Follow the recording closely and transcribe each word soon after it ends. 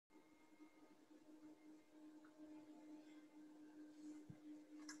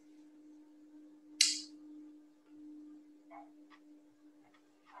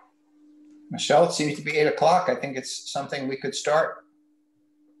Michelle, it seems to be 8 o'clock. I think it's something we could start.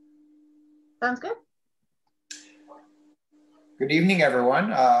 Sounds good. Good evening,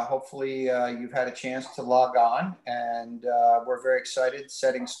 everyone. Hopefully you've had a chance to log on, and we're very excited.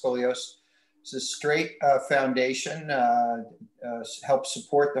 Setting Scoliosis Straight Foundation helps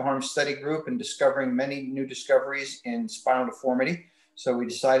support the Harm Study Group in discovering many new discoveries in spinal deformity. So we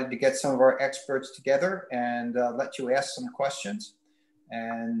decided to get some of our experts together and let you ask some questions.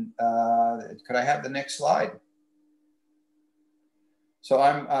 And could I have the next slide? So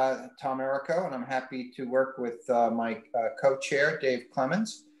I'm Tom Errico, and I'm happy to work with my co-chair, Dave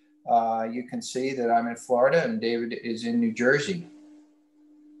Clemens. You can see that I'm in Florida and David is in New Jersey.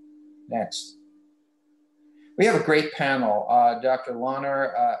 Next. We have a great panel. Dr.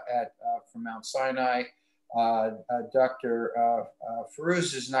 Lahner from Mount Sinai. Dr.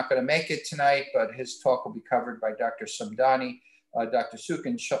 Firuz is not going to make it tonight, but his talk will be covered by Dr. Samdani. Dr.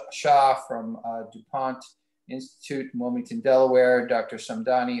 Sukin Shah from DuPont Institute in Wilmington, Delaware, Dr.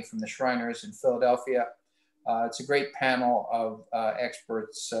 Samdani from the Shriners in Philadelphia. It's a great panel of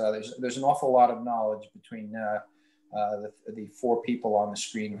experts. There's an awful lot of knowledge between the four people on the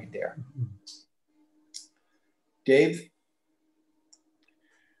screen right there. Dave,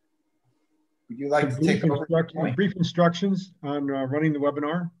 would you like to take over? Brief instructions on running the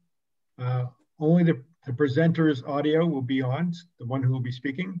webinar. Only the presenter's audio will be on, the one who will be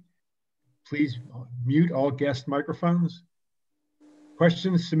speaking. Please mute all guest microphones.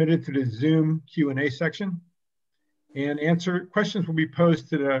 Questions submitted to the Zoom Q&A section. And questions will be posed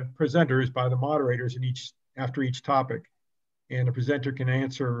to the presenters by the moderators after each topic. And the presenter can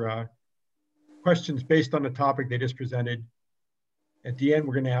answer questions based on the topic they just presented. At the end,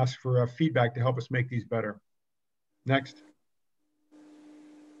 we're going to ask for feedback to help us make these better. Next.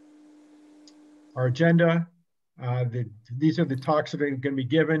 Our agenda, these are the talks that are going to be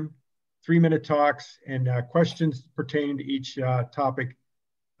given. 3-minute talks and questions pertaining to each topic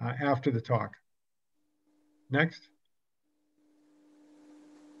after the talk. Next.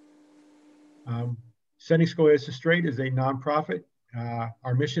 Setting Scoliosis Straight is a nonprofit.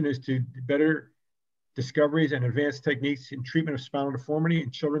 Our mission is to better discoveries and advanced techniques in treatment of spinal deformity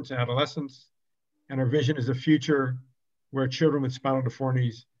in children and adolescents. And our vision is a future where children with spinal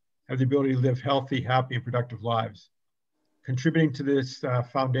deformities have the ability to live healthy, happy, and productive lives. Contributing to this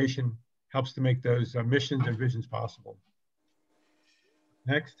foundation helps to make those missions and visions possible.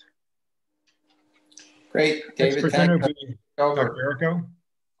 Next. Great, David. Thank you. Dr. Errico.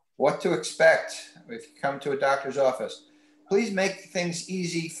 What to expect if you come to a doctor's office. Please make things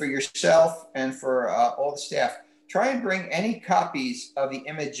easy for yourself and for all the staff. Try and bring any copies of the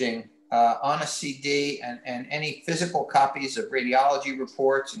imaging on a CD and any physical copies of radiology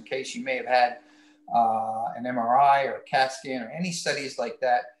reports in case you may have had an MRI or a CAT scan or any studies like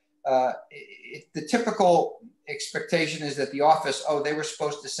that. The typical expectation is that the office, oh, they were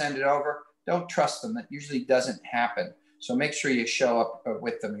supposed to send it over. Don't trust them. That usually doesn't happen. So make sure you show up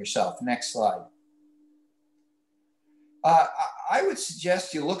with them yourself. Next slide. I would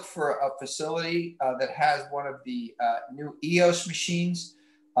suggest you look for a facility that has one of the new EOS machines.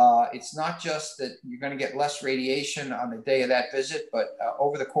 It's not just that you're going to get less radiation on the day of that visit, but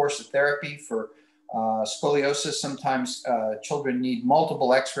over the course of therapy for scoliosis, sometimes children need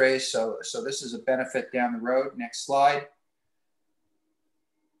multiple x-rays. So this is a benefit down the road. Next slide.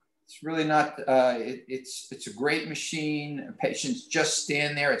 It's really not, it's a great machine. Patients just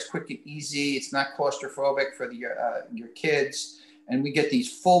stand there. It's quick and easy. It's not claustrophobic for your kids. And we get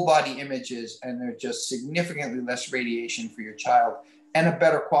these full body images and they're just significantly less radiation for your child and a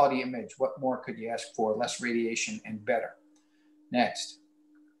better quality image. What more could you ask for? Less radiation and better. Next.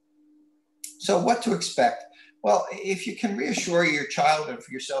 So what to expect? Well, if you can reassure your child and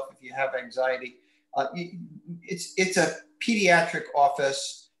for yourself, if you have anxiety, it's a pediatric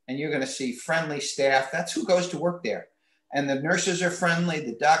office and you're going to see friendly staff. That's who goes to work there. And the nurses are friendly,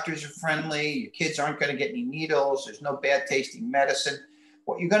 the doctors are friendly, your kids aren't going to get any needles, there's no bad tasting medicine.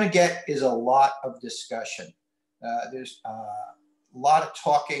 What you're going to get is a lot of discussion. There's a lot of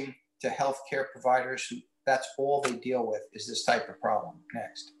talking to healthcare providers who that's all they deal with is this type of problem.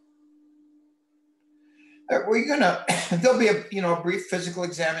 Next. There'll be a brief physical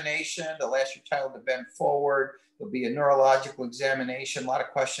examination. They'll ask your child to bend forward. There'll be a neurological examination, a lot of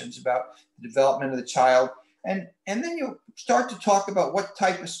questions about the development of the child. And then you'll start to talk about what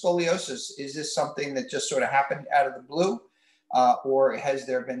type of scoliosis. Is this something that just sort of happened out of the blue? Or has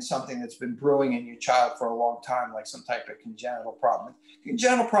there been something that's been brewing in your child for a long time, like some type of congenital problem?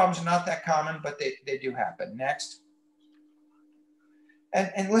 Congenital problems are not that common, but they do happen. Next.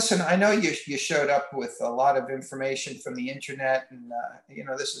 And listen, I know you showed up with a lot of information from the internet, and you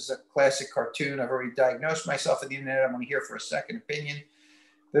know, this is a classic cartoon. I've already diagnosed myself with the internet. I'm only here for a second opinion.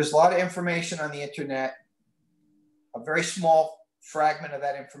 There's a lot of information on the internet. A very small fragment of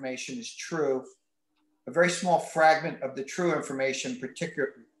that information is true. A very small fragment of the true information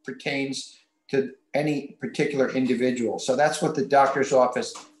pertains to any particular individual. So that's what the doctor's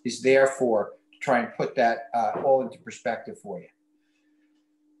office is there for, to try and put that all into perspective for you.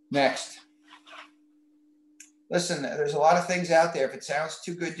 Next. Listen, there's a lot of things out there. If it sounds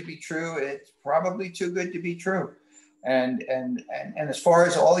too good to be true, it's probably too good to be true. And as far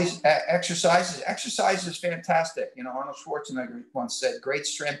as all these exercises, exercise is fantastic. You know, Arnold Schwarzenegger once said, great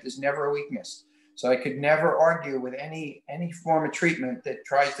strength is never a weakness. So I could never argue with any form of treatment that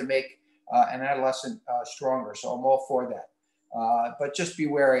tries to make an adolescent stronger. So I'm all for that. But just be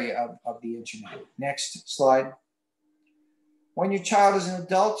wary of the internet. Next slide. When your child is an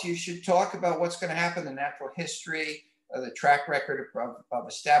adult, you should talk about what's going to happen, the natural history, the track record of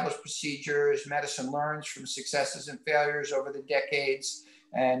established procedures. Medicine learns from successes and failures over the decades.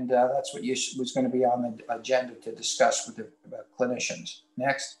 And that's what was going to be on the agenda to discuss with the clinicians.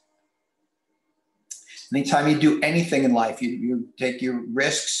 Next. Anytime you do anything in life, you take your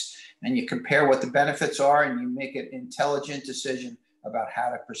risks and you compare what the benefits are, and you make an intelligent decision about how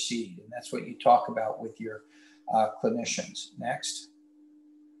to proceed. And that's what you talk about with your clinicians. Next.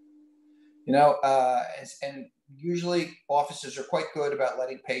 You know, and usually offices are quite good about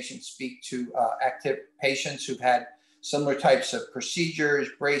letting patients speak to active patients who've had similar types of procedures,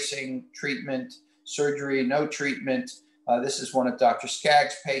 bracing, treatment, surgery, no treatment. This is one of Dr.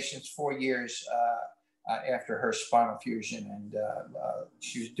 Skagg's patients, 4 years after her spinal fusion, and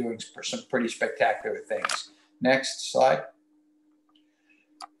she was doing some pretty spectacular things. Next slide.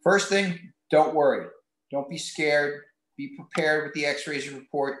 First thing, don't worry. Don't be scared. Be prepared with the x-rays and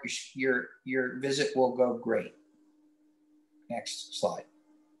report. Your visit will go great. Next slide.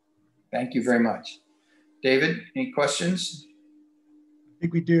 Thank you very much. David, any questions? I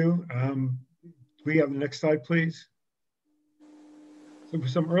think we do. Can we have the next slide, please? So for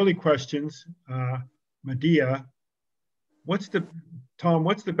some early questions, Medea, Tom,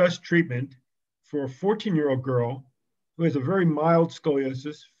 what's the best treatment for a 14-year-old girl who has a very mild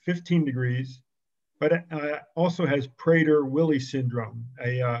scoliosis, 15 degrees, but also has Prader-Willi syndrome,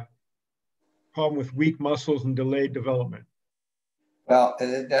 a problem with weak muscles and delayed development? Well,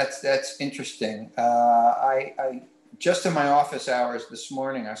 that's interesting. I just in my office hours this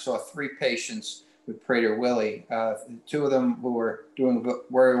morning, I saw 3 patients with Prader-Willi. 2 of them who were doing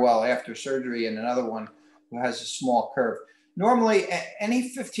very well after surgery, and another one who has a small curve. Normally,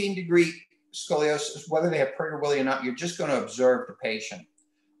 any 15-degree scoliosis, whether they have Prader-Willi or not, you're just going to observe the patient.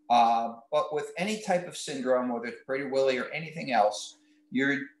 But with any type of syndrome, whether it's Prader-Willi or anything else,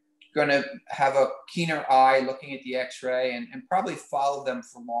 you're going to have a keener eye looking at the x-ray and probably follow them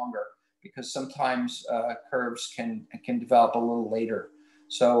for longer, because sometimes curves can develop a little later.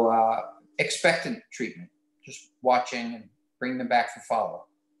 So expectant treatment, just watching and bring them back for follow-up.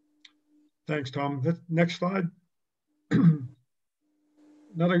 Thanks, Tom. Next slide.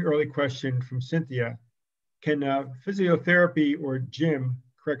 Another early question from Cynthia. Can physiotherapy or gym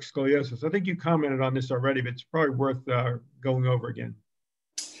correct scoliosis? I think you commented on this already, but it's probably worth going over again.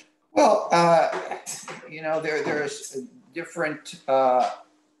 Well, you know, there's different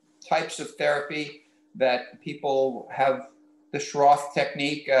types of therapy that people have. The Schroth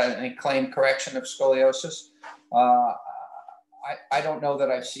technique and claim correction of scoliosis. I don't know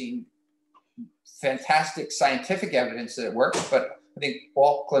that I've seen fantastic scientific evidence that it works, but I think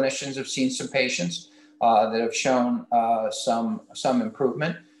all clinicians have seen some patients that have shown some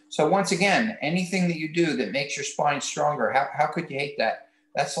improvement. So once again, anything that you do that makes your spine stronger, how could you hate that?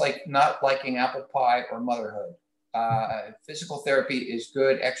 That's like not liking apple pie or motherhood. Physical therapy is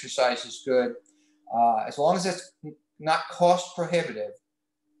good, exercise is good, as long as it's not cost prohibitive.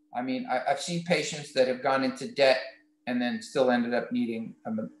 I mean, I've seen patients that have gone into debt and then still ended up needing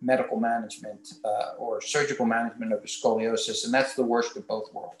medical management or surgical management of their scoliosis, and that's the worst of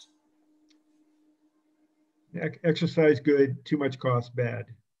both worlds. Exercise good, too much cost bad.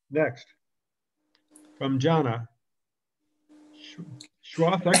 Next, from Jana.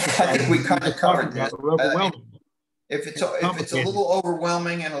 Schroth exercise. I think we kind of covered this. If it's a little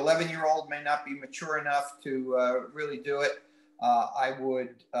overwhelming and an 11-year-old may not be mature enough to really do it, I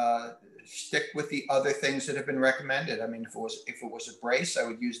would stick with the other things that have been recommended. I mean, if it was a brace, I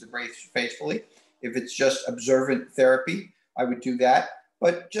would use the brace faithfully. If it's just observant therapy, I would do that.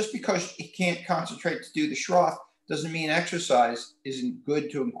 But just because he can't concentrate to do the Schroth doesn't mean exercise isn't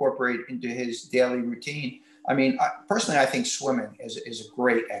good to incorporate into his daily routine. I mean, personally, I think swimming is a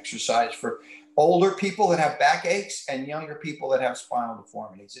great exercise for older people that have backaches and younger people that have spinal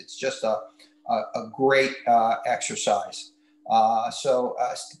deformities. It's just a great exercise.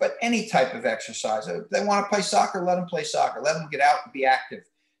 But any type of exercise, if they want to play soccer, let them play soccer. Let them get out and be active.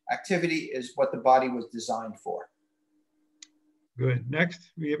 Activity is what the body was designed for. Good.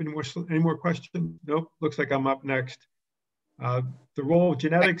 Next, we have any more questions? Nope. Looks like I'm up next. The role of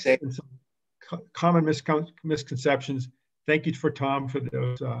genetics and some common misconceptions. Thank you for Tom for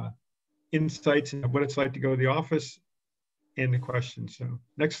those insights and what it's like to go to the office and the questions. So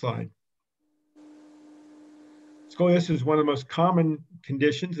next slide. Scoliosis is one of the most common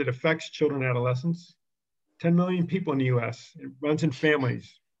conditions that affects children and adolescents. 10 million people in the US. It runs in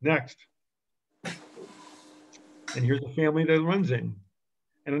families. Next. And here's a family that runs in.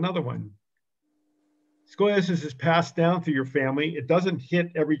 And another one. Scoliosis is passed down through your family. It doesn't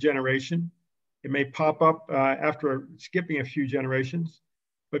hit every generation. It may pop up after skipping a few generations,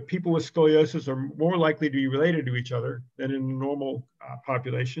 but people with scoliosis are more likely to be related to each other than in the normal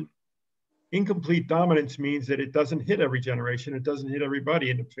population. Incomplete dominance means that it doesn't hit every generation. It doesn't hit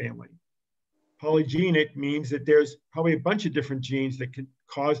everybody in the family. Polygenic means that there's probably a bunch of different genes that can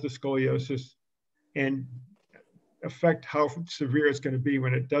cause the scoliosis and affect how severe it's going to be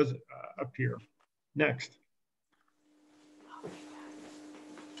when it does appear. Next.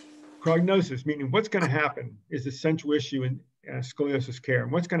 Prognosis, meaning what's going to happen, is the central issue in scoliosis care.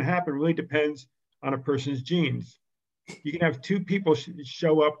 And what's going to happen really depends on a person's genes. You can have two people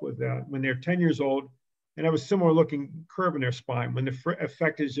show up with when they're 10 years old and have a similar looking curve in their spine when the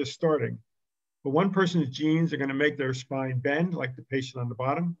effect is just starting. But one person's genes are going to make their spine bend, like the patient on the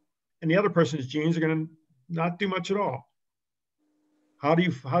bottom, and the other person's genes are going to not do much at all. How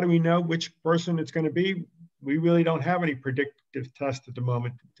do we know which person it's going to be? We really don't have any predictive tests at the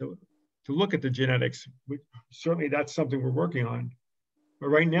moment to look at the genetics. Certainly that's something we're working on. But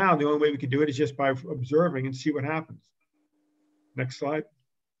right now, the only way we can do it is just by observing and see what happens. Next slide.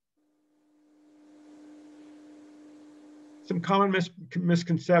 Some common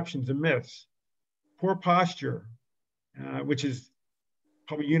misconceptions and myths. Poor posture, which is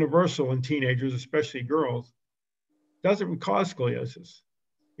probably universal in teenagers, especially girls, doesn't cause scoliosis.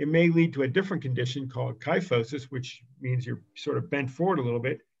 It may lead to a different condition called kyphosis, which means you're sort of bent forward a little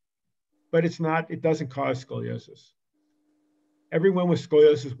bit, but it doesn't cause scoliosis. Everyone with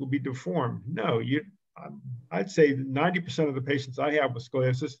scoliosis will be deformed. No, I'd say 90% of the patients I have with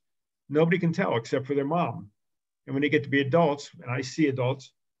scoliosis, nobody can tell except for their mom. And when they get to be adults, and I see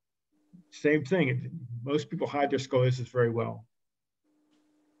adults, same thing. Most people hide their scoliosis very well.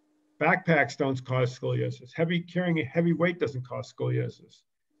 Backpacks don't cause scoliosis. Carrying a heavy weight doesn't cause scoliosis.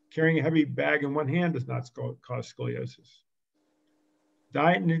 Carrying a heavy bag in one hand does not cause scoliosis.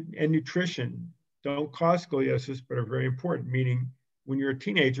 Diet and nutrition don't cause scoliosis, but are very important, meaning when you're a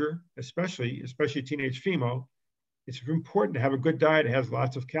teenager, especially a teenage female, it's important to have a good diet. It has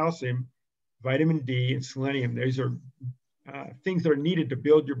lots of calcium, vitamin D, and selenium. These are things that are needed to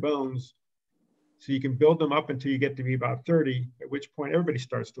build your bones, so you can build them up until you get to be about 30, at which point everybody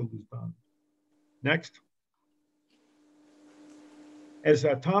starts to lose bone. Next. As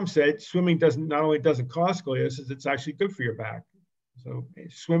Tom said, swimming not only doesn't cause scoliosis, it's actually good for your back. So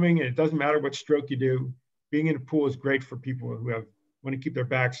swimming, and it doesn't matter what stroke you do, being in a pool is great for people who want to keep their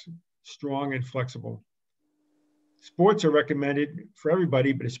backs strong and flexible. Sports are recommended for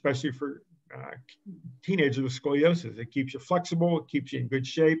everybody, but especially for teenagers with scoliosis. It keeps you flexible, it keeps you in good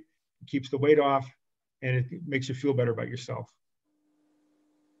shape, it keeps the weight off, and it makes you feel better about yourself.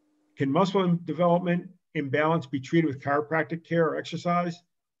 Can muscle development imbalance be treated with chiropractic care or exercise?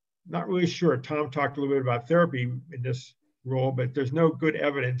 Not really sure. Tom talked a little bit about therapy in this role, but there's no good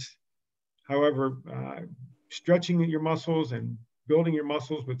evidence. However, stretching your muscles and building your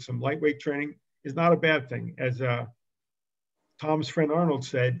muscles with some lightweight training is not a bad thing. As Tom's friend Arnold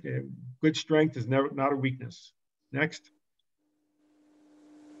said, good strength is not a weakness. Next.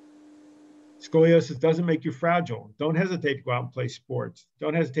 Scoliosis doesn't make you fragile. Don't hesitate to go out and play sports.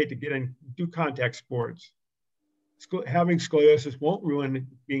 Don't hesitate to do contact sports. Having scoliosis won't ruin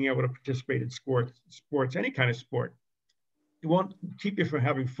being able to participate in sports, any kind of sport. It won't keep you from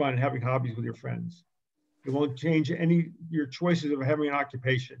having fun and having hobbies with your friends. It won't change your choices of having an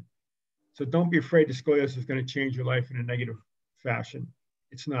occupation. So don't be afraid that scoliosis is going to change your life in a negative fashion.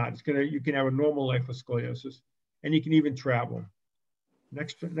 It's not. You can have a normal life with scoliosis, and you can even travel.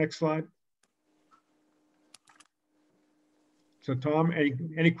 Next slide. So Tom,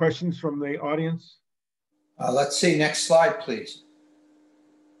 any questions from the audience? Let's see, next slide, please.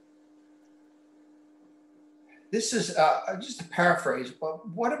 This is just a paraphrase, but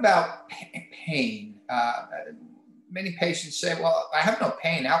what about pain. Many patients say, well, I have no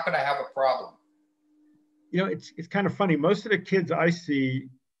pain. How could I have a problem? You know, it's kind of funny. Most of the kids I see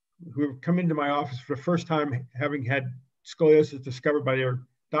who have come into my office for the first time having had scoliosis discovered by their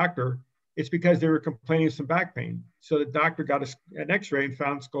doctor, it's because they were complaining of some back pain. So the doctor got an x-ray and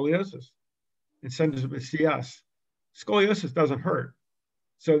found scoliosis and sent them to see us. Scoliosis doesn't hurt.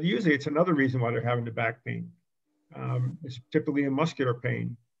 So usually it's another reason why they're having the back pain. It's typically a muscular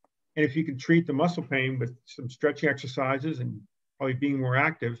pain. And if you can treat the muscle pain with some stretching exercises and probably being more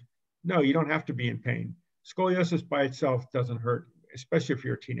active, no, you don't have to be in pain. Scoliosis by itself doesn't hurt, especially if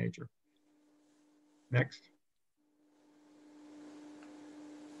you're a teenager. Next.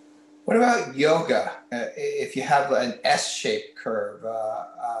 What about yoga? If you have an S-shaped curve,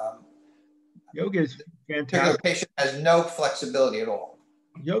 yoga is fantastic. The patient has no flexibility at all.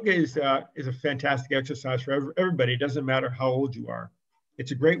 Yoga is a fantastic exercise for everybody. It doesn't matter how old you are.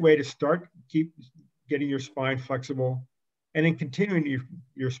 It's a great way to start, keep getting your spine flexible, and then continuing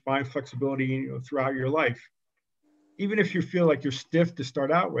your spine flexibility throughout your life. Even if you feel like you're stiff to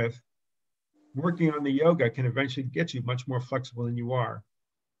start out with, working on the yoga can eventually get you much more flexible than you are.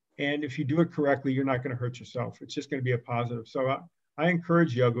 And if you do it correctly, you're not going to hurt yourself. It's just going to be a positive. So I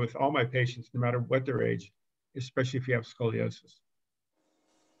encourage yoga with all my patients, no matter what their age, especially if you have scoliosis.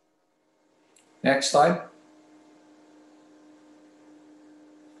 Next slide.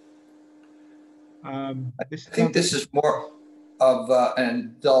 I think this is more of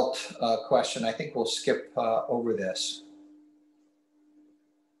an adult question. I think we'll skip over this.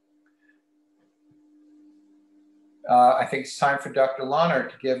 I think it's time for Dr. Lahner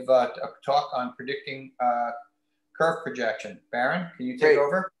to give a talk on predicting curve projection. Baron, can you take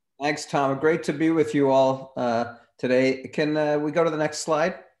over? Thanks, Tom. Great to be with you all today. Can we go to the next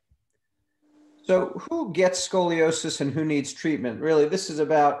slide? So who gets scoliosis and who needs treatment? Really, this is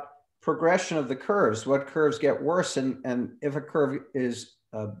about progression of the curves, what curves get worse, and if a curve is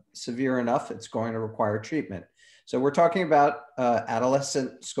severe enough, it's going to require treatment. So we're talking about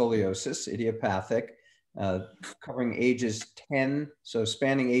adolescent scoliosis, idiopathic, covering ages 10, so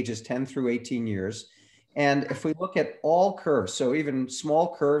spanning ages 10 through 18 years. And if we look at all curves, so even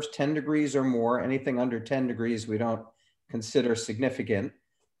small curves, 10 degrees or more, anything under 10 degrees, we don't consider significant.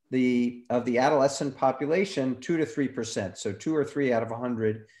 Of the adolescent population, 2 to 3%, so 2 or 3 out of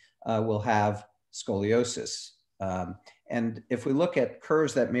 100 will have scoliosis. And if we look at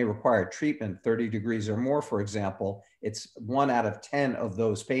curves that may require treatment, 30 degrees or more, for example, it's 1 out of 10 of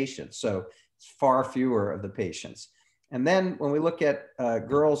those patients. So it's far fewer of the patients. And then when we look at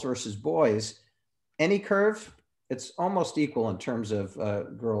girls versus boys, any curve, it's almost equal in terms of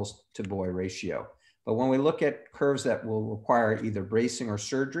girls to boy ratio. But when we look at curves that will require either bracing or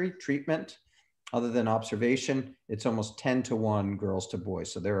surgery, treatment, other than observation, it's almost 10 to 1 girls to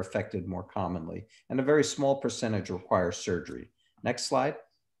boys. So they're affected more commonly. And a very small percentage requires surgery. Next slide.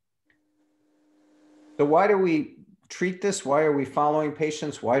 So why do we treat this? Why are we following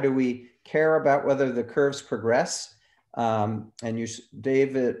patients? Why do we care about whether the curves progress? And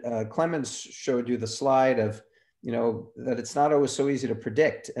David Clemens showed you the slide of, that it's not always so easy to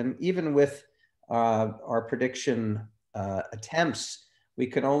predict. And even with our prediction attempts, we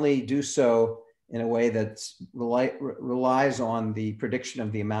can only do so in a way that relies on the prediction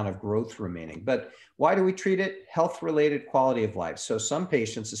of the amount of growth remaining. But why do we treat it? Health-related quality of life. So some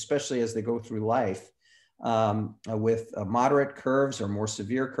patients, especially as they go through life, with moderate curves or more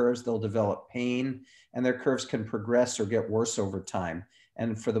severe curves, they'll develop pain, and their curves can progress or get worse over time.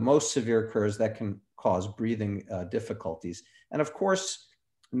 And for the most severe curves, that can cause breathing difficulties. And of course,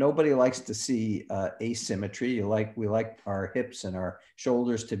 nobody likes to see asymmetry. We like our hips and our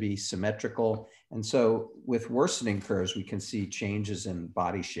shoulders to be symmetrical. And so with worsening curves, we can see changes in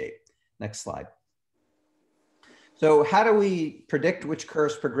body shape. Next slide. So how do we predict which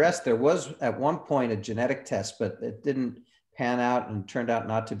curves progress? There was at one point a genetic test, but it didn't pan out and turned out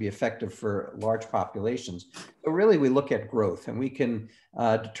not to be effective for large populations. So really we look at growth, and we can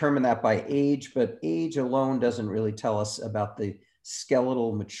determine that by age, but age alone doesn't really tell us about the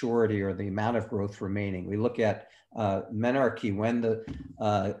skeletal maturity or the amount of growth remaining. We look at menarche, when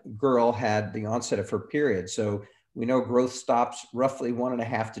the girl had the onset of her period. So we know growth stops roughly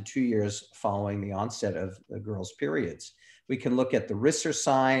 1.5 to 2 years following the onset of the girl's periods. We can look at the Risser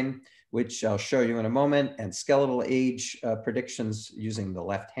sign, which I'll show you in a moment, and skeletal age predictions using the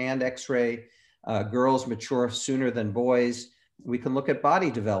left hand x-ray. Girls mature sooner than boys. We can look at body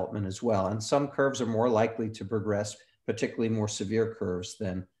development as well, and some curves are more likely to progress, particularly more severe curves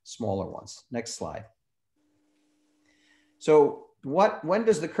than smaller ones. Next slide. So when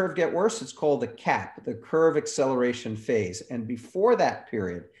does the curve get worse? It's called the CAP, the curve acceleration phase. And before that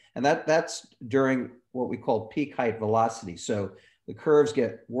period, and that's during what we call peak height velocity. So the curves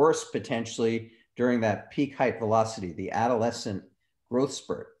get worse potentially during that peak height velocity, the adolescent growth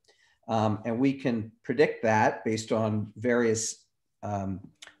spurt. And we can predict that based on various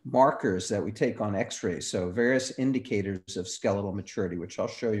markers that we take on x-rays. So various indicators of skeletal maturity, which I'll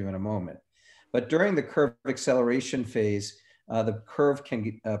show you in a moment. But during the curve acceleration phase, the curve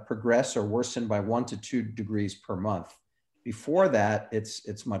can progress or worsen by 1 to 2 degrees per month. Before that,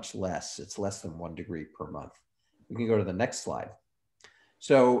 it's much less. It's less than 1 degree per month. We can go to the next slide.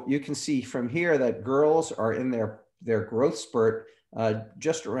 So you can see from here that girls are in their growth spurt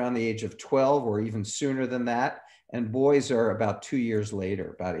just around the age of 12 or even sooner than that. And boys are about 2 years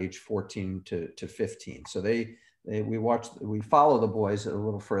later, about age 14 to 15. So we follow the boys a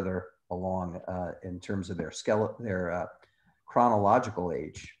little further along in terms of their chronological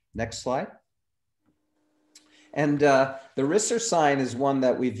age. Next slide. And the Risser sign is one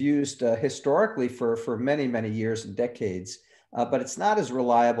that we've used historically for many, many years and decades, but it's not as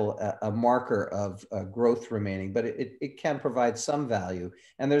reliable a marker of growth remaining, but it can provide some value.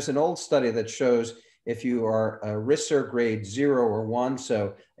 And there's an old study that shows if you are a Risser grade 0 or 1,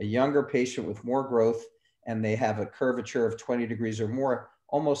 so a younger patient with more growth, and they have a curvature of 20 degrees or more,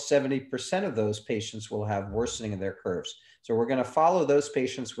 almost 70% of those patients will have worsening of their curves. So we're going to follow those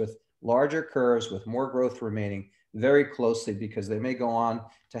patients with larger curves with more growth remaining very closely because they may go on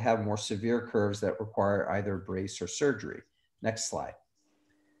to have more severe curves that require either brace or surgery. Next slide.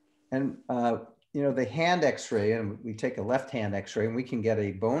 And the hand x-ray, and we take a left hand x-ray and we can get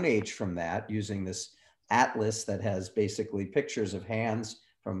a bone age from that using this atlas that has basically pictures of hands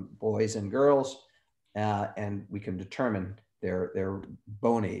from boys and girls, and we can determine their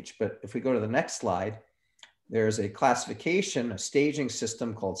bone age. But if we go to the next slide, there's a classification, a staging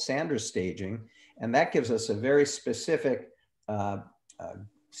system called Sanders staging, and that gives us a very specific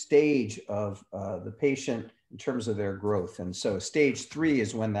stage of the patient in terms of their growth. And so stage 3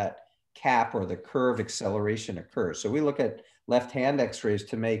 is when that CAP or the curve acceleration occurs. So we look at left hand x-rays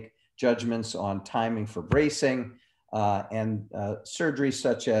to make judgments on timing for bracing and surgery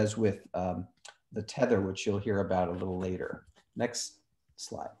such as with the tether, which you'll hear about a little later. Next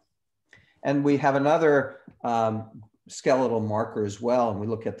slide. And we have another skeletal marker as well, and we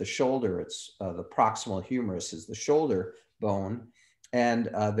look at the shoulder. It's the proximal humerus is the shoulder bone, and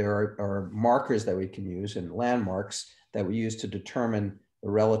there are markers that we can use and landmarks that we use to determine the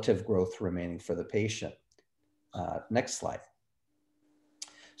relative growth remaining for the patient. Next slide.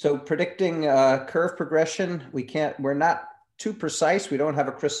 So predicting curve progression, we're not too precise. We don't have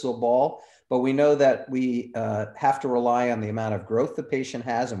a crystal ball, but we know that we have to rely on the amount of growth the patient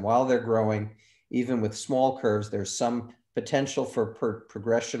has. And while they're growing, even with small curves, there's some potential for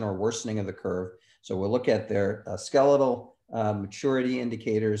progression or worsening of the curve. So we'll look at their skeletal maturity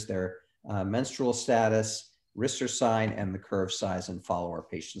indicators, their menstrual status, Risser sign, and the curve size, and follow our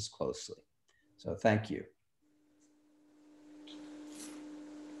patients closely. So thank you.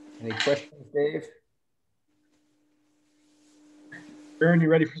 Any questions, Dave? Aaron, you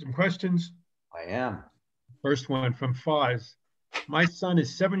ready for some questions? I am. First one from Foz. My son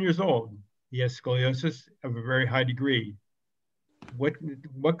is 7 years old. He has scoliosis of a very high degree. What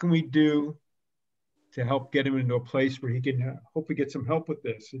can we do to help get him into a place where he can hopefully get some help with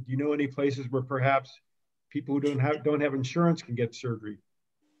this? Do you know any places where perhaps people who don't have insurance can get surgery?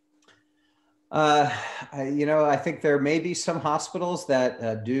 I think there may be some hospitals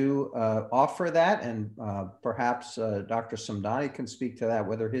that do offer that, and perhaps Dr. Samdani can speak to that,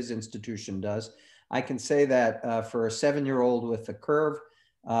 whether his institution does. I can say that for a 7-year-old with a curve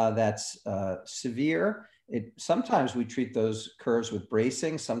that's severe, sometimes we treat those curves with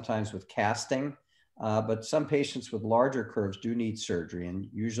bracing, sometimes with casting, but some patients with larger curves do need surgery, and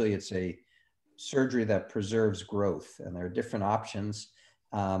usually it's a surgery that preserves growth, and there are different options.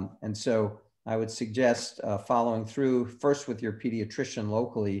 And so I would suggest following through first with your pediatrician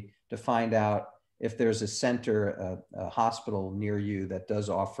locally to find out if there's a center, a hospital near you that does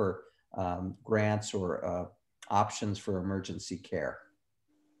offer grants or options for emergency care.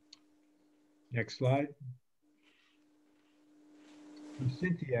 Next slide. From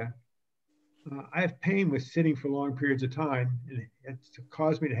Cynthia, I have pain with sitting for long periods of time, and it's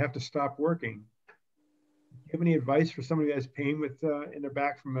caused me to have to stop working. Do you have any advice for somebody who has pain with in their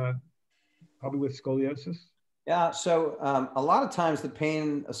back from probably with scoliosis? Yeah, so a lot of times the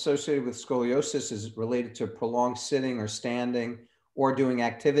pain associated with scoliosis is related to prolonged sitting or standing or doing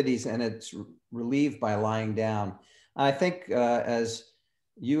activities, and it's relieved by lying down. I think as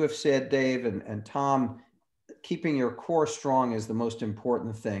you have said, Dave and Tom, keeping your core strong is the most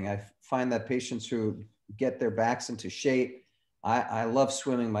important thing. I find that patients who get their backs into shape, I love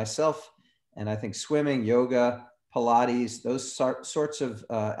swimming myself, and I think swimming, yoga, Pilates, those sorts of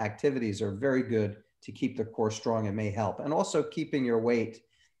activities are very good to keep the core strong and may help. And also keeping your weight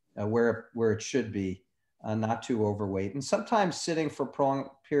where it should be, not too overweight. And sometimes sitting for prolonged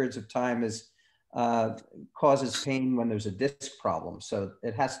periods of time causes pain when there's a disc problem. So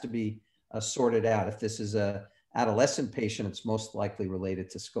it has to be sorted out. If this is a adolescent patient, it's most likely related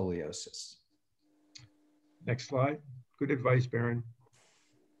to scoliosis. Next slide. Good advice, Baron.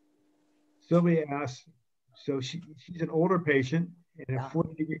 Sylvia asks, so she's an older patient in a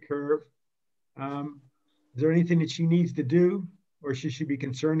 40-degree curve. Is there anything that she needs to do, or she should be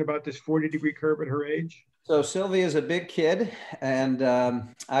concerned about this 40-degree curve at her age? So Sylvia is a big kid, and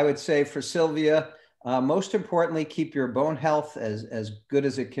I would say for Sylvia, most importantly, keep your bone health as good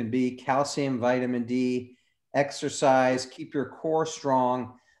as it can be. Calcium, vitamin D, exercise, keep your core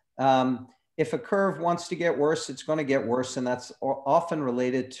strong. If a curve wants to get worse, it's going to get worse, and that's often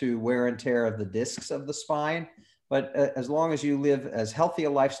related to wear and tear of the discs of the spine. But as long as you live as healthy a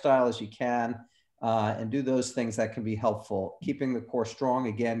lifestyle as you can and do those things, that can be helpful. Keeping the core strong,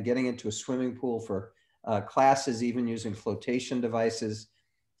 again, getting into a swimming pool for classes, even using flotation devices.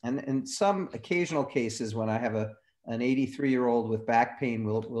 And in some occasional cases, when I have an 83-year-old with back pain,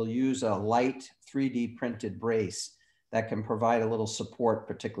 we'll use a light 3D printed brace that can provide a little support,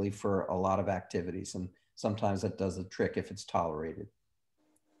 particularly for a lot of activities. And sometimes that does the trick if it's tolerated.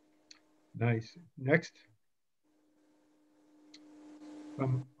 Nice. Next.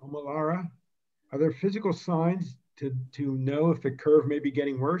 Omalara, are there physical signs to know if the curve may be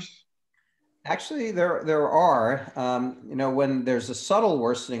getting worse? Actually, there are. You know, when there's a subtle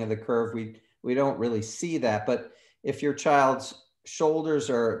worsening of the curve, we don't really see that. But if your child's shoulders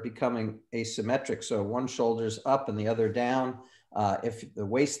are becoming asymmetric, so one shoulder's up and the other down, if the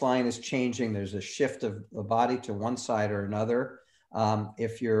waistline is changing, there's a shift of the body to one side or another.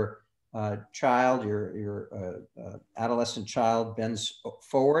 If your child, your adolescent child bends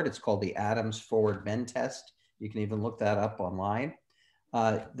forward, it's called the Adams forward bend test. You can even look that up online.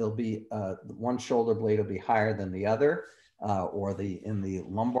 There'll be one shoulder blade will be higher than the other, or in the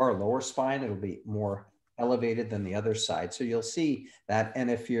lumbar lower spine, it'll be more elevated than the other side. So you'll see that.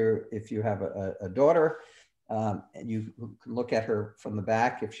 And if you have a daughter, and you can look at her from the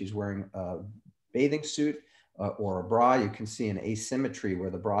back, if she's wearing a bathing suit or a bra, you can see an asymmetry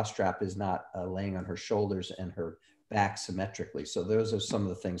where the bra strap is not laying on her shoulders and her back symmetrically. So those are some of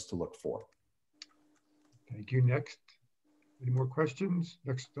the things to look for. Thank you. Next. Any more questions?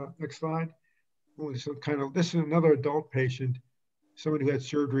 Next slide. Oh, so this is another adult patient, someone who had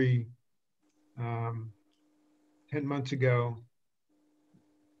surgery 10 months ago,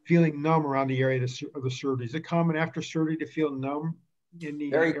 feeling numb around the area of the surgery. Is it common after surgery to feel numb in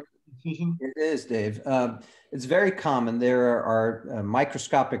the incision? It is, Dave. It's very common. There are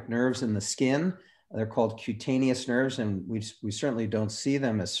microscopic nerves in the skin. They're called cutaneous nerves, and we certainly don't see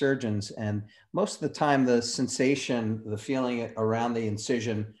them as surgeons. And most of the time, the sensation, the feeling around the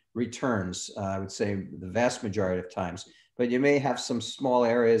incision returns, I would say the vast majority of times. But you may have some small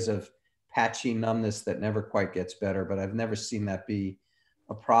areas of patchy numbness that never quite gets better, but I've never seen that be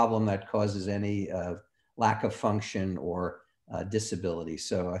a problem that causes any lack of function or disability.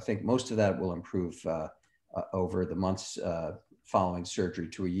 So I think most of that will improve over the months following surgery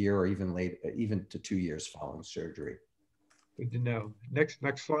to a year, or even to 2 years following surgery. Good to know. Next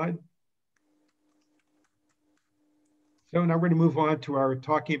slide. So now we're going to move on to our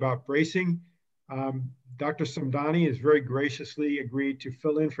talking about bracing. Dr. Samdani has very graciously agreed to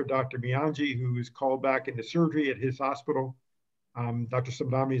fill in for Dr. Bianchi, who is called back into surgery at his hospital. Dr.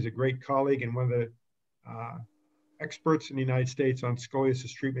 Samdani is a great colleague and one of the experts in the United States on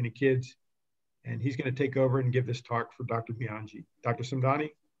scoliosis treatment in kids. And he's going to take over and give this talk for Dr. Bianchi. Dr.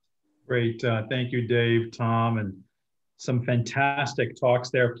 Samdani? Great. Thank you, Dave, Tom, and some fantastic talks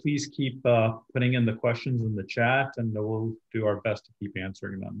there. Please keep putting in the questions in the chat, and we'll do our best to keep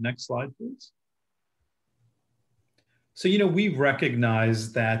answering them. Next slide, please. So, we've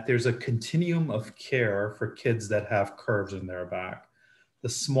recognized that there's a continuum of care for kids that have curves in their back. The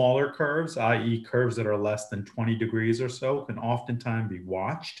smaller curves, i.e. curves that are less than 20 degrees or so, can oftentimes be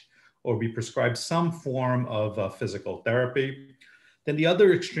watched or be prescribed some form of physical therapy. Then the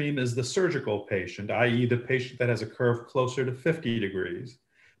other extreme is the surgical patient, i.e. the patient that has a curve closer to 50 degrees.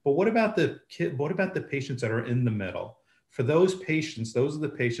 But what about the patients that are in the middle? For those patients, those are the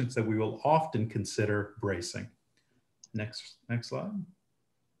patients that we will often consider bracing. Next slide.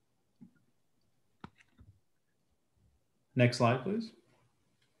 Next slide, please.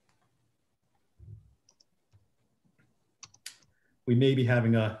 We may be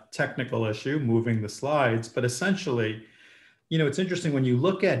having a technical issue moving the slides, but essentially, it's interesting when you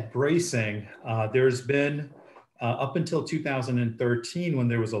look at bracing, there's been up until 2013, when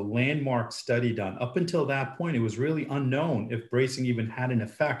there was a landmark study done, up until that point, it was really unknown if bracing even had an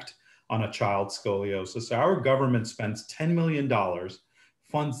effect on a child's scoliosis. So our government spends $10 million,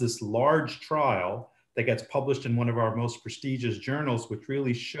 funds this large trial that gets published in one of our most prestigious journals, which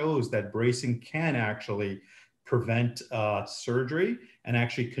really shows that bracing can actually prevent surgery and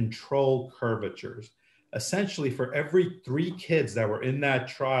actually control curvatures. Essentially, for every 3 kids that were in that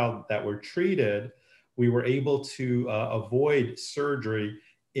trial that were treated, we were able to avoid surgery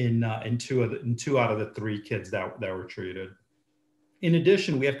in 2 out of the 3 kids that were treated. In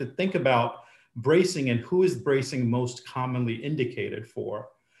addition, we have to think about bracing and who is bracing most commonly indicated for.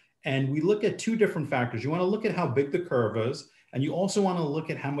 And we look at 2 different factors. You want to look at how big the curve is, and you also want to look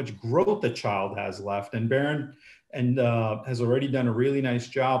at how much growth the child has left. And Baron has already done a really nice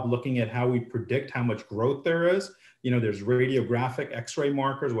job looking at how we predict how much growth there is. There's radiographic x-ray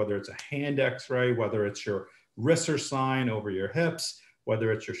markers, whether it's a hand x-ray, whether it's your Risser sign over your hips,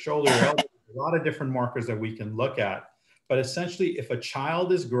 whether it's your shoulder, your elbow, a lot of different markers that we can look at. But essentially, if a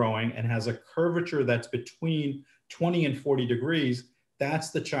child is growing and has a curvature that's between 20 and 40 degrees, that's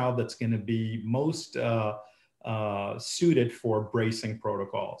the child that's going to be most suited for bracing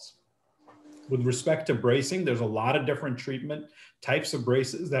protocols. With respect to bracing, there's a lot of different treatment types of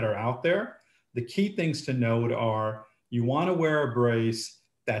braces that are out there. The key things to note are you want to wear a brace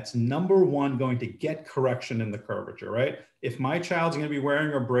that's, number one, going to get correction in the curvature, right? If my child's going to be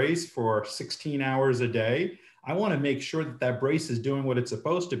wearing a brace for 16 hours a day, I want to make sure that that brace is doing what it's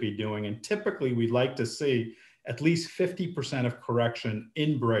supposed to be doing. And typically we'd like to see at least 50% of correction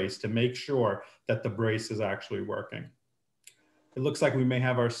in brace to make sure that the brace is actually working. It looks like we may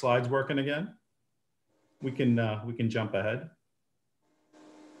have our slides working again. We can jump ahead.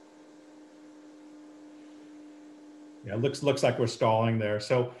 Yeah, looks like we're stalling there.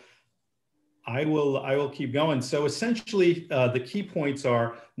 So I will keep going. So essentially, the key points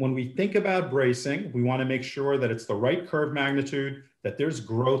are, when we think about bracing, we want to make sure that it's the right curve magnitude, that there's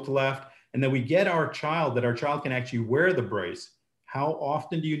growth left, and that we get that our child can actually wear the brace. How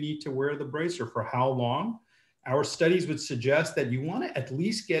often do you need to wear the brace, or for how long? Our studies would suggest that you want to at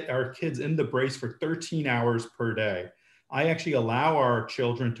least get our kids in the brace for 13 hours per day. I actually allow our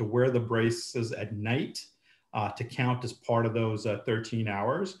children to wear the braces at night to count as part of those 13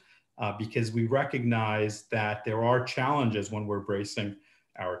 hours. Because we recognize that there are challenges when we're bracing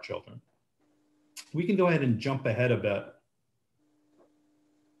our children. We can go ahead and jump ahead a bit.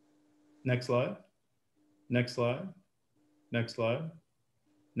 Next slide, next slide, next slide,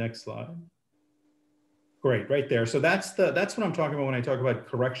 next slide. Great, right there. So that's what I'm talking about when I talk about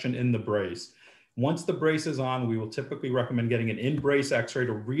correction in the brace. Once the brace is on, we will typically recommend getting an in-brace x-ray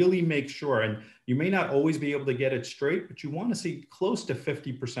to really make sure, and you may not always be able to get it straight, but you want to see close to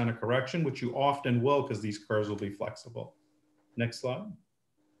 50% of correction, which you often will because these curves will be flexible. Next slide.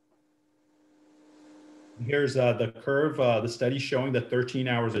 Here's the curve, the study showing that 13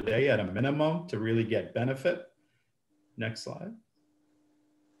 hours a day at a minimum to really get benefit. Next slide.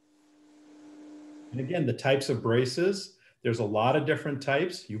 And again, the types of braces. There's a lot of different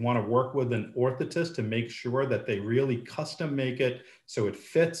types. You want to work with an orthotist to make sure that they really custom make it so it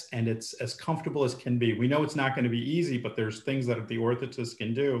fits and it's as comfortable as can be. We know it's not going to be easy, but there's things that the orthotist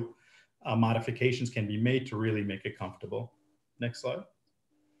can do. Modifications can be made to really make it comfortable. Next slide.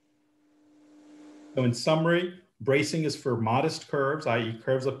 So in summary, bracing is for modest curves, i.e.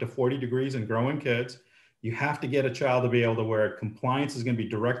 curves up to 40 degrees in growing kids. You have to get a child to be able to wear it. Compliance is going to be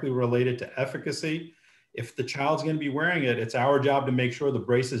directly related to efficacy. If the child's going to be wearing it, it's our job to make sure the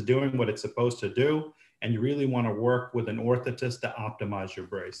brace is doing what it's supposed to do. And you really want to work with an orthotist to optimize your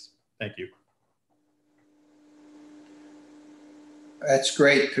brace. Thank you. That's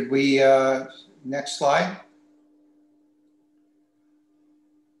great. Could we, next slide?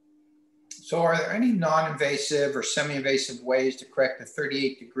 So are there any non-invasive or semi-invasive ways to correct a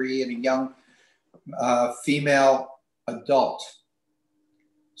 38 degree in a young female adult?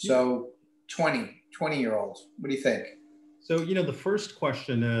 So 20-year-olds, what do you think? So, the first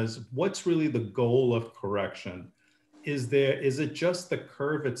question is, what's really the goal of correction? Is it just the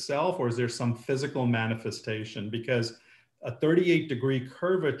curve itself, or is there some physical manifestation? Because a 38 degree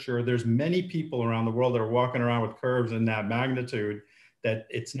curvature, there's many people around the world that are walking around with curves in that magnitude that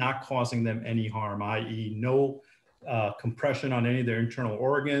it's not causing them any harm, i.e. no compression on any of their internal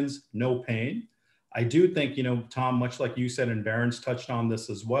organs, no pain. I do think, Tom, much like you said, and Baron's touched on this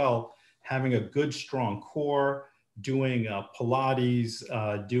as well, having a good, strong core, doing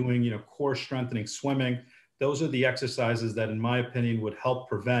Pilates, doing, core strengthening, swimming, those are the exercises that, in my opinion, would help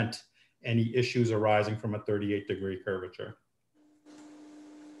prevent any issues arising from a 38-degree curvature.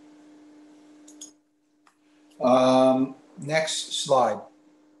 Next slide.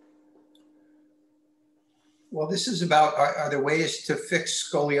 Well, this is about, are there ways to fix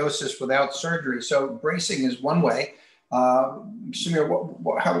scoliosis without surgery? So bracing is one way. Samir,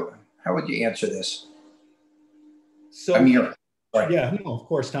 how would you answer this? So, Amir, sorry. Yeah, no, of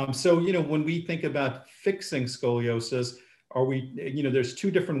course, Tom. So, when we think about fixing scoliosis, there's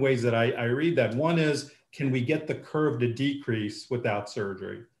two different ways that I read that. One is, can we get the curve to decrease without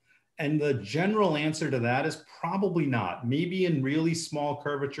surgery? And the general answer to that is probably not. Maybe in really small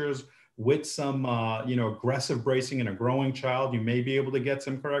curvatures with some, aggressive bracing in a growing child, you may be able to get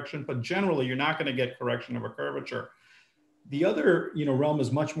some correction, but generally you're not going to get correction of a curvature. The other, realm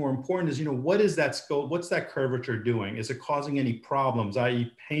is much more important is, what's that curvature doing? Is it causing any problems,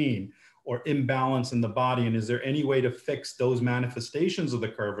 i.e. pain or imbalance in the body? And is there any way to fix those manifestations of the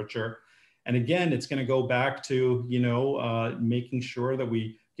curvature? And again, it's going to go back to, making sure that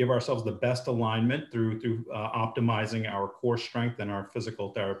we give ourselves the best alignment through optimizing our core strength and our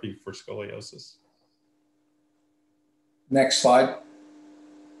physical therapy for scoliosis. Next slide.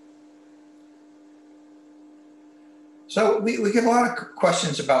 So we get a lot of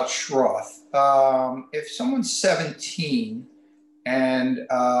questions about Schroth. If someone's 17, and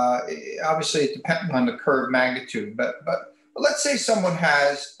obviously it depends on the curve magnitude, but let's say someone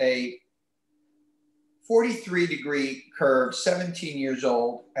has a 43-degree curve, 17 years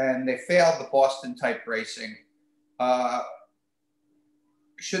old, and they failed the Boston type bracing.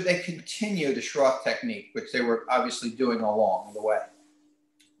 Should they continue the Schroth technique, which they were obviously doing along the way?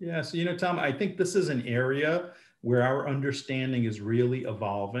 Yeah, so Tom, I think this is an area where our understanding is really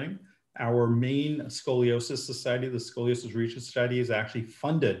evolving. Our main scoliosis society, the Scoliosis Research Society, has actually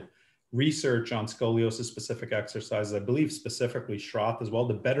funded research on scoliosis specific exercises, I believe specifically Schroth as well,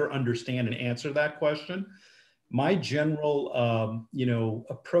 to better understand and answer that question. My general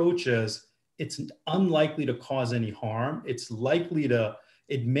approach is it's unlikely to cause any harm.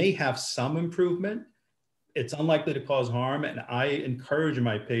 It may have some improvement. It's unlikely to cause harm. And I encourage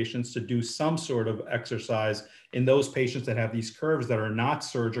my patients to do some sort of exercise in those patients that have these curves that are not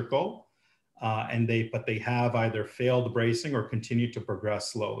surgical, but they have either failed bracing or continue to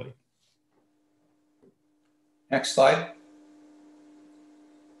progress slowly. Next slide.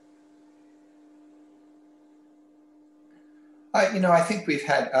 I think we've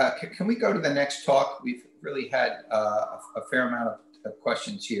had, can we go to the next talk? We've really had a fair amount of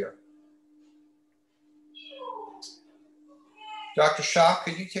questions here. Dr. Shah,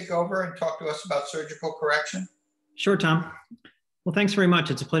 could you take over and talk to us about surgical correction? Sure, Tom. Well, thanks very much.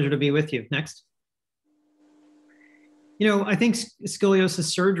 It's a pleasure to be with you. Next. I think scoliosis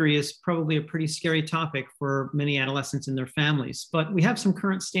surgery is probably a pretty scary topic for many adolescents and their families, but we have some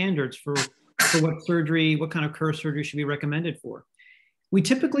current standards for what kind of curve surgery should be recommended for. We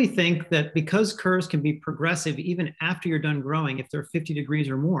typically think that because curves can be progressive even after you're done growing, if they're 50 degrees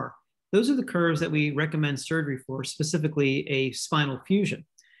or more, those are the curves that we recommend surgery for, specifically a spinal fusion.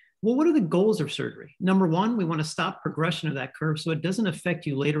 Well, what are the goals of surgery? Number one, we want to stop progression of that curve so it doesn't affect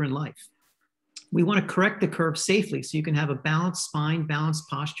you later in life. We want to correct the curve safely so you can have a balanced spine, balanced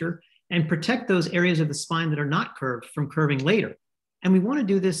posture, and protect those areas of the spine that are not curved from curving later. And we want to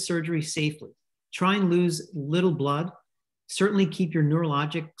do this surgery safely. Try and lose little blood, certainly keep your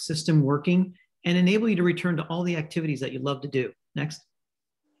neurologic system working, and enable you to return to all the activities that you love to do. Next.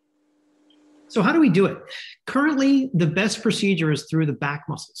 So how do we do it? Currently, the best procedure is through the back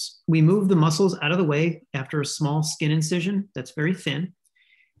muscles. We move the muscles out of the way after a small skin incision that's very thin.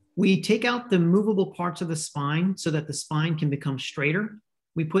 We take out the movable parts of the spine so that the spine can become straighter.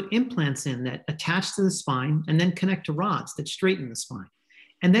 We put implants in that attach to the spine and then connect to rods that straighten the spine.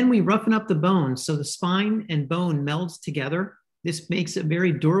 And then we roughen up the bones so the spine and bone melds together. This makes a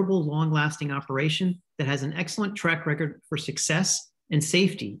very durable, long-lasting operation that has an excellent track record for success and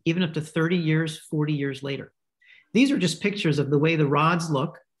safety, even up to 30 years, 40 years later. These are just pictures of the way the rods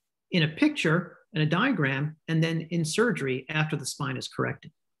look in a picture, in a diagram, and then in surgery after the spine is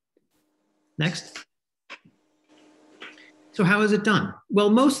corrected. Next. So how is it done? Well,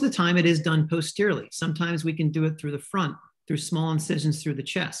 most of the time it is done posteriorly. Sometimes we can do it through the front, through small incisions through the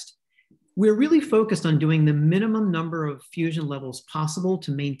chest. We're really focused on doing the minimum number of fusion levels possible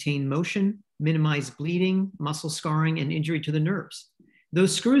to maintain motion, minimize bleeding, muscle scarring, and injury to the nerves.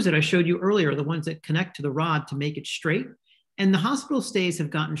 Those screws that I showed you earlier are the ones that connect to the rod to make it straight, and the hospital stays have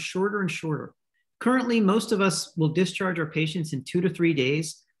gotten shorter and shorter. Currently, most of us will discharge our patients in 2 to 3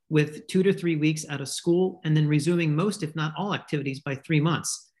 days with 2 to 3 weeks out of school, and then resuming most, if not all, activities by 3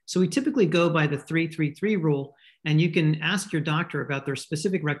 months. So we typically go by the 3-3-3 rule, and you can ask your doctor about their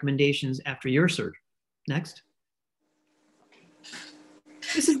specific recommendations after your surgery. Next.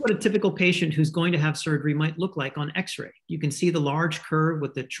 This is what a typical patient who's going to have surgery might look like on x-ray. You can see the large curve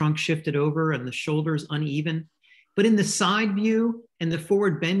with the trunk shifted over and the shoulders uneven. But in the side view and the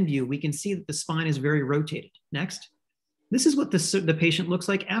forward bend view, we can see that the spine is very rotated. Next. This is what the patient looks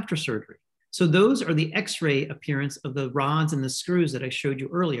like after surgery. So those are the x-ray appearance of the rods and the screws that I showed you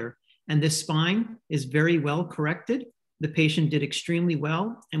earlier. And this spine is very well corrected. The patient did extremely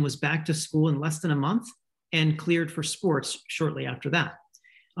well and was back to school in less than a month and cleared for sports shortly after that.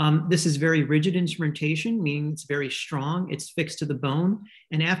 This is very rigid instrumentation, meaning it's very strong, it's fixed to the bone.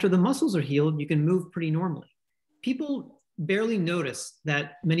 And after the muscles are healed, you can move pretty normally. People barely notice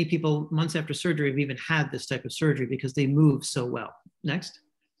that many people months after surgery have even had this type of surgery because they move so well. Next.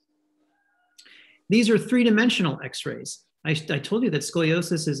 These are three-dimensional x-rays. I told you that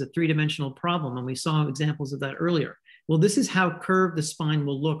scoliosis is a three-dimensional problem, and we saw examples of that earlier. Well, this is how curved the spine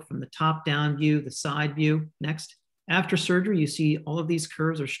will look from the top-down view, the side view. Next. After surgery, you see all of these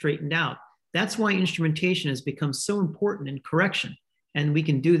curves are straightened out. That's why instrumentation has become so important in correction, and we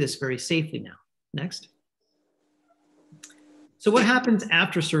can do this very safely now. Next. So what happens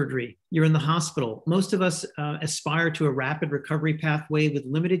after surgery? You're in the hospital. Most of us aspire to a rapid recovery pathway with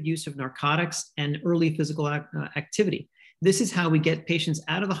limited use of narcotics and early physical activity. This is how we get patients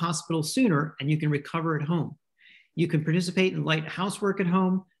out of the hospital sooner, and you can recover at home. You can participate in light housework at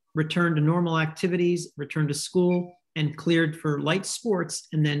home, return to normal activities, return to school, and cleared for light sports,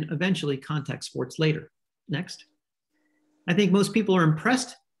 and then eventually contact sports later. Next. I think most people are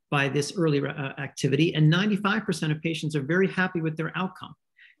impressed by this early activity, and 95% of patients are very happy with their outcome.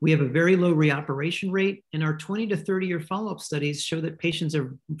 We have a very low reoperation rate, and our 20 to 30-year follow-up studies show that patients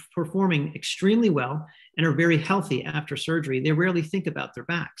are performing extremely well and are very healthy after surgery. They rarely think about their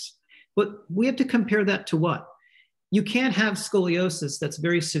backs. But we have to compare that to what? You can't have scoliosis that's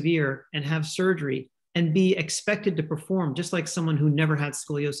very severe and have surgery and be expected to perform just like someone who never had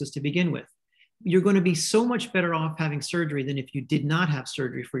scoliosis to begin with. You're going to be so much better off having surgery than if you did not have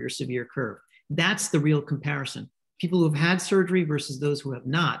surgery for your severe curve. That's the real comparison. People who have had surgery versus those who have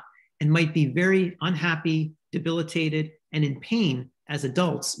not, and might be very unhappy, debilitated, and in pain as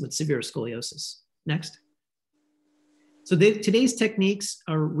adults with severe scoliosis. Next. So today's techniques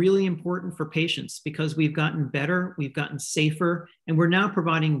are really important for patients because we've gotten better, we've gotten safer, and we're now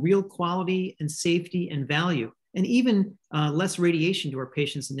providing real quality and safety and value, and even less radiation to our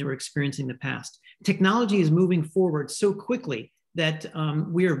patients than they were experiencing in the past. Technology is moving forward so quickly that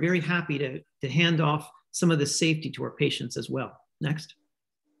we are very happy to hand off some of the safety to our patients as well. Next.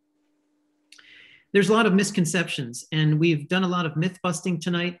 There's a lot of misconceptions, and we've done a lot of myth busting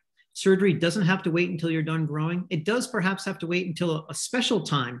tonight. Surgery doesn't have to wait until you're done growing. It does perhaps have to wait until a special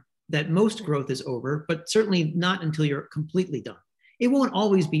time that most growth is over, but certainly not until you're completely done. It won't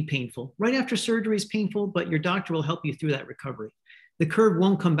always be painful. Right after surgery is painful, but your doctor will help you through that recovery. The curve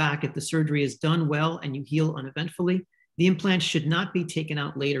won't come back if the surgery is done well and you heal uneventfully. The implant should not be taken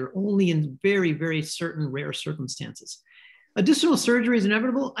out later, only in very, very certain rare circumstances. Additional surgery is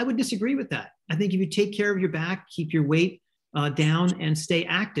inevitable. I would disagree with that. I think if you take care of your back, keep your weight down, and stay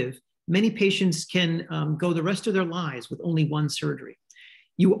active, many patients can go the rest of their lives with only one surgery.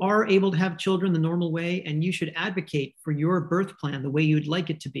 You are able to have children the normal way, and you should advocate for your birth plan the way you'd like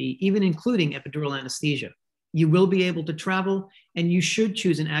it to be, even including epidural anesthesia. You will be able to travel, and you should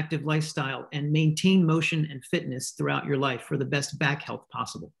choose an active lifestyle and maintain motion and fitness throughout your life for the best back health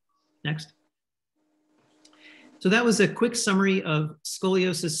possible. Next. So that was a quick summary of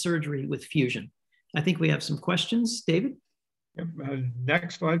scoliosis surgery with fusion. I think we have some questions. David? Yep.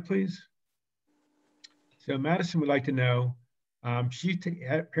 Next slide, please. So Madison would like to know, she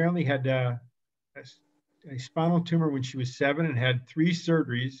apparently had a spinal tumor when she was 7 and had 3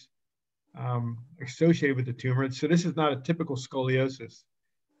 surgeries associated with the tumor. So this is not a typical scoliosis.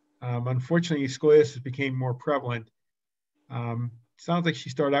 Unfortunately, scoliosis became more prevalent. Sounds like she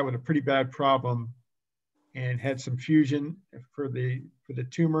started out with a pretty bad problem and had some fusion for the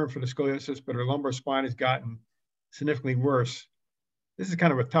tumor and for the scoliosis, but her lumbar spine has gotten significantly worse. This is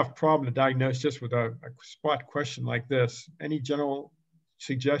kind of a tough problem to diagnose just with a spot question like this. Any general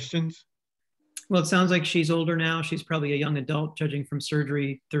suggestions? Well, it sounds like she's older now. She's probably a young adult, judging from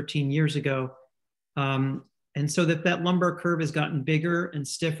surgery 13 years ago. And so that lumbar curve has gotten bigger and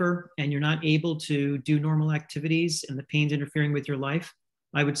stiffer, and you're not able to do normal activities, and the pain's interfering with your life,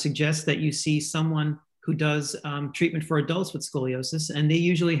 I would suggest that you see someone who does treatment for adults with scoliosis, and they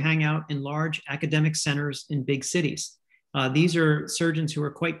usually hang out in large academic centers in big cities. These are surgeons who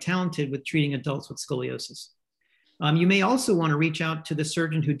are quite talented with treating adults with scoliosis. You may also want to reach out to the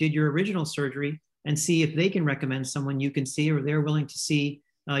surgeon who did your original surgery and see if they can recommend someone you can see or they're willing to see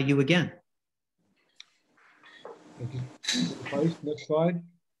you again. Thank you. Next slide.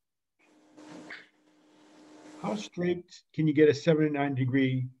 How straight can you get a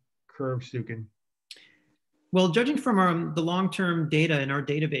 79-degree curve, Sukin? Well, judging from the long-term data in our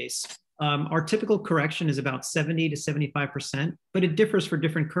database, our typical correction is about 70 to 75%, but it differs for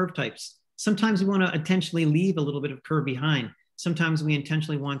different curve types. Sometimes we want to intentionally leave a little bit of curve behind. Sometimes we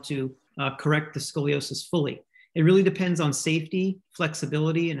intentionally want to correct the scoliosis fully. It really depends on safety,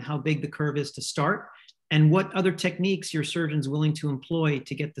 flexibility, and how big the curve is to start, and what other techniques your surgeon's willing to employ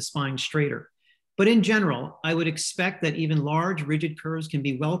to get the spine straighter. But in general, I would expect that even large, rigid curves can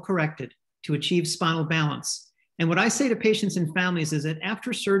be well corrected to achieve spinal balance. And what I say to patients and families is that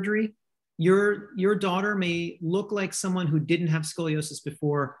after surgery, your daughter may look like someone who didn't have scoliosis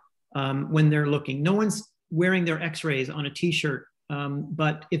before when they're looking. No one's wearing their x-rays on a t-shirt,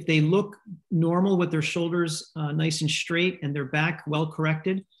 but if they look normal with their shoulders nice and straight and their back well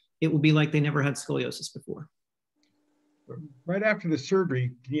corrected, it will be like they never had scoliosis before. Right after the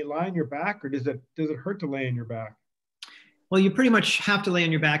surgery, can you lie on your back, or does it hurt to lay on your back? Well, you pretty much have to lay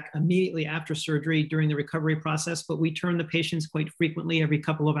on your back immediately after surgery during the recovery process, but we turn the patients quite frequently every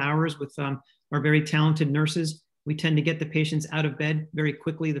couple of hours with our very talented nurses. We tend to get the patients out of bed very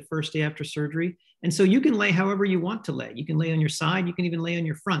quickly the first day after surgery. And so you can lay however you want to lay. You can lay on your side, you can even lay on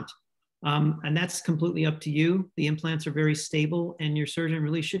your front. And that's completely up to you. The implants are very stable, and your surgeon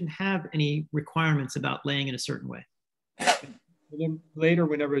really shouldn't have any requirements about laying in a certain way. And then later,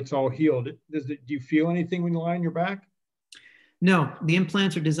 whenever it's all healed, do you feel anything when you lie on your back? No, the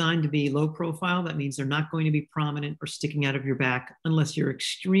implants are designed to be low profile. That means they're not going to be prominent or sticking out of your back unless you're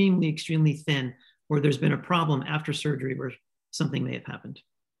extremely, extremely thin, or there's been a problem after surgery where something may have happened.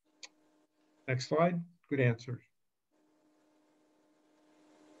 Next slide. Good answer.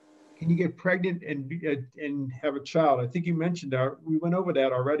 Can you get pregnant and have a child? I think you mentioned that. We went over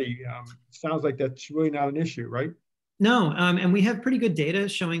that already. Sounds like that's really not an issue, right? No, and we have pretty good data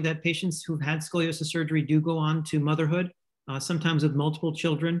showing that patients who've had scoliosis surgery do go on to motherhood, sometimes with multiple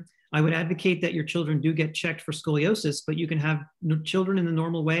children. I would advocate that your children do get checked for scoliosis, but you can have children in the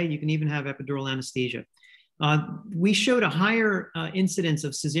normal way. You can even have epidural anesthesia. We showed a higher incidence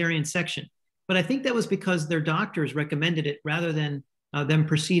of cesarean section, but I think that was because their doctors recommended it rather than them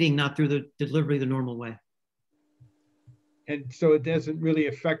proceeding not through the delivery the normal way. And so it doesn't really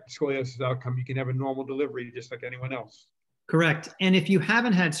affect scoliosis outcome. You can have a normal delivery just like anyone else. Correct. And if you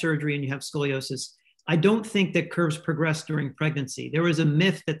haven't had surgery and you have scoliosis, I don't think that curves progress during pregnancy. There was a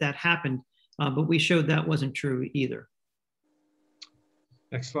myth that that happened, but we showed that wasn't true either.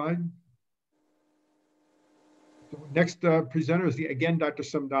 Next slide. So next presenter is, again, Dr.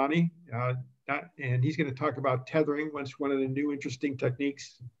 Samdani, and he's going to talk about tethering, one of the new interesting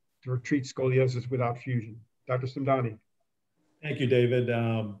techniques to treat scoliosis without fusion. Dr. Samdani. Thank you, David.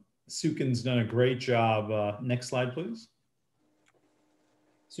 Sukin's done a great job. Next slide, please.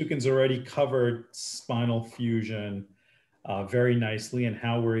 Sukin's already covered spinal fusion very nicely and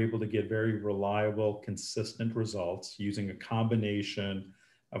how we're able to get very reliable, consistent results using a combination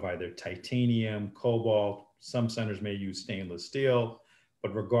of either titanium, cobalt. Some centers may use stainless steel,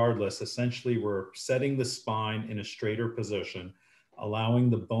 but regardless, essentially we're setting the spine in a straighter position,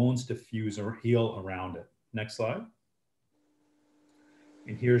 allowing the bones to fuse or heal around it. Next slide.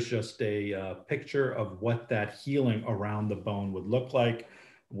 And here's just a picture of what that healing around the bone would look like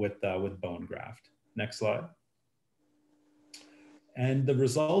with bone graft. Next slide. And the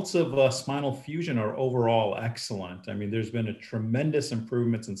results of spinal fusion are overall excellent. I mean, there's been a tremendous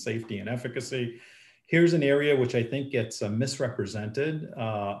improvements in safety and efficacy. Here's an area which I think gets misrepresented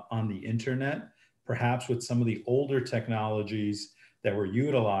on the internet, perhaps with some of the older technologies that were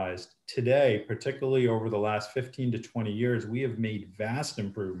utilized. Today, particularly over the last 15 to 20 years, we have made vast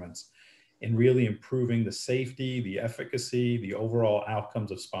improvements in really improving the safety, the efficacy, the overall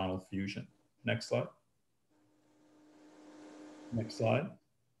outcomes of spinal fusion. Next slide. Next slide.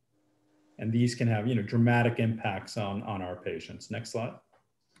 And these can have, dramatic impacts on our patients. Next slide.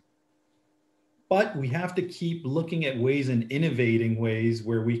 But we have to keep looking at ways and innovating ways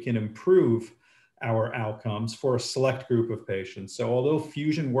where we can improve our outcomes for a select group of patients. So although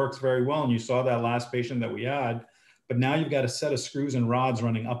fusion works very well, and you saw that last patient that we had, but now you've got a set of screws and rods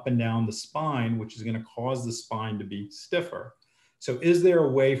running up and down the spine, which is going to cause the spine to be stiffer. So is there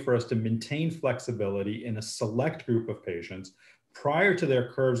a way for us to maintain flexibility in a select group of patients prior to their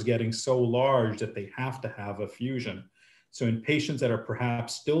curves getting so large that they have to have a fusion? So in patients that are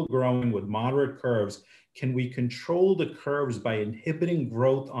perhaps still growing with moderate curves, can we control the curves by inhibiting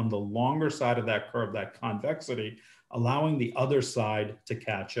growth on the longer side of that curve, that convexity, allowing the other side to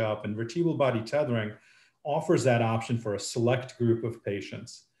catch up? And vertebral body tethering offers that option for a select group of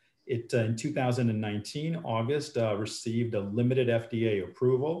patients. It, in 2019, August, received a limited FDA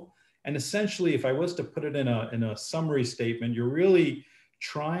approval. And essentially, if I was to put it in a summary statement, you're really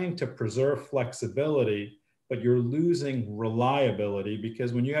trying to preserve flexibility, but you're losing reliability,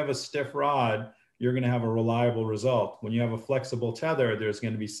 because when you have a stiff rod, you're going to have a reliable result. When you have a flexible tether, there's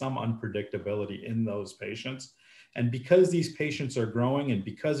going to be some unpredictability in those patients. And because these patients are growing and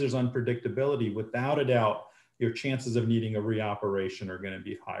because there's unpredictability, without a doubt, your chances of needing a reoperation are going to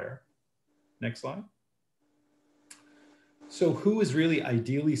be higher. Next slide. So who is really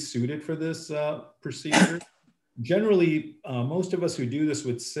ideally suited for this procedure? Generally, most of us who do this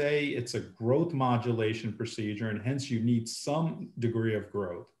would say it's a growth modulation procedure, and hence you need some degree of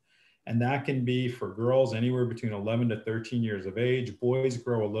growth. And that can be for girls anywhere between 11 to 13 years of age. Boys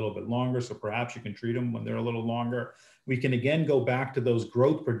grow a little bit longer, so perhaps you can treat them when they're a little longer. We can again go back to those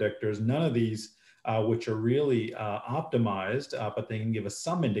growth predictors, none of these which are really optimized, but they can give us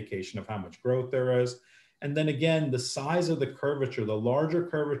some indication of how much growth there is. And then again, the size of the curvature, the larger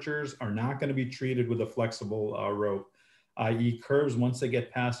curvatures are not going to be treated with a flexible rope, i.e. curves, once they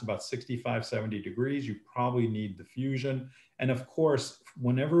get past about 65, 70 degrees, you probably need the fusion. And of course,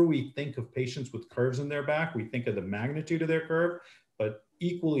 whenever we think of patients with curves in their back, we think of the magnitude of their curve, but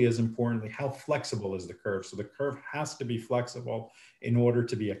equally as importantly, how flexible is the curve? So the curve has to be flexible in order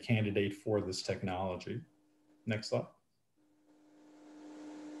to be a candidate for this technology. Next slide.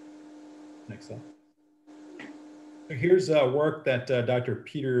 Next slide. Here's work that Dr.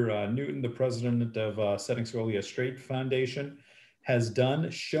 Peter Newton, the president of Setting Scoliosis Straight Foundation, has done,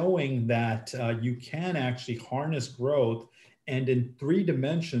 showing that you can actually harness growth, and in 3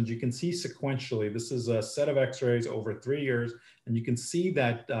 dimensions, you can see sequentially. This is a set of x-rays over 3 years, and you can see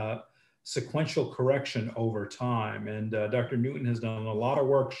that sequential correction over time. And Dr. Newton has done a lot of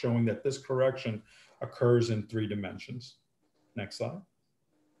work showing that this correction occurs in 3 dimensions. Next slide.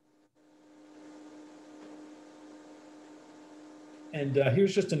 And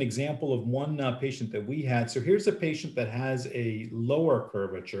here's just an example of one patient that we had. So here's a patient that has a lower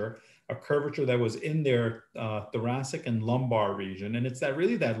curvature, a curvature that was in their thoracic and lumbar region. And it's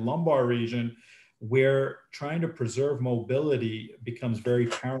really that lumbar region where trying to preserve mobility becomes very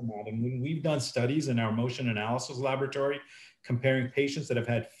paramount. And when we've done studies in our motion analysis laboratory, comparing patients that have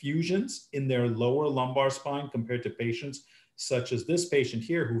had fusions in their lower lumbar spine compared to patients such as this patient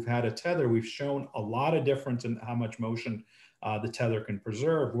here who've had a tether, we've shown a lot of difference in how much motion the tether can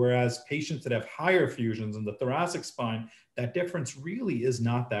preserve, whereas patients that have higher fusions in the thoracic spine, that difference really is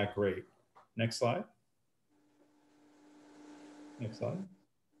not that great. Next slide. Next slide.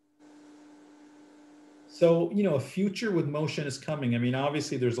 So, you know, a future with motion is coming. I mean,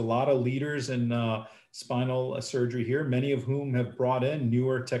 obviously there's a lot of leaders in spinal surgery here, many of whom have brought in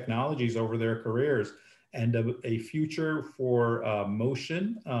newer technologies over their careers. And a future for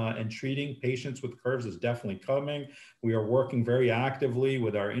motion and treating patients with curves is definitely coming. We are working very actively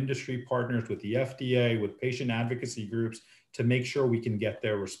with our industry partners, with the FDA, with patient advocacy groups to make sure we can get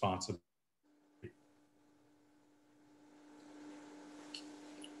their responsibility.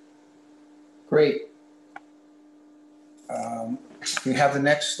 Great. We have the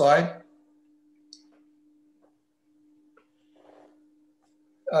next slide.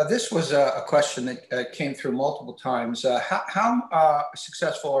 This was a question that came through multiple times. How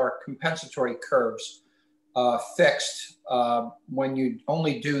successful are compensatory curves fixed when you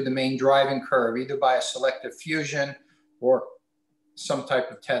only do the main driving curve, either by a selective fusion or some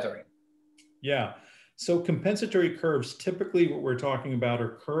type of tethering? Yeah, so compensatory curves, typically what we're talking about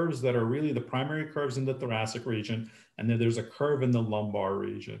are curves that are really the primary curves in the thoracic region, and then there's a curve in the lumbar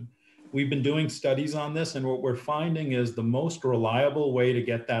region. We've been doing studies on this, and what we're finding is the most reliable way to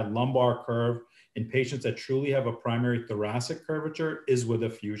get that lumbar curve in patients that truly have a primary thoracic curvature is with a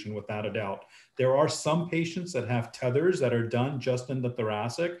fusion, without a doubt. There are some patients that have tethers that are done just in the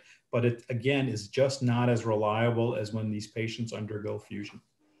thoracic, but it, again, is just not as reliable as when these patients undergo fusion.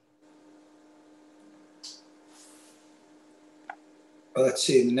 Let's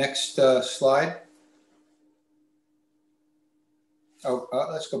see, the next slide. Oh,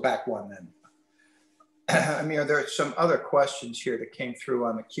 let's go back one then. I mean, there are some other questions here that came through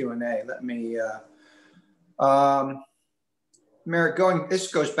on the Q&A. Let me, Merritt,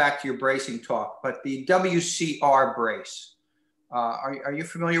 this goes back to your bracing talk, but the WCR brace, are you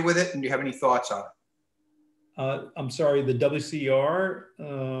familiar with it, and do you have any thoughts on it? I'm sorry, the WCR?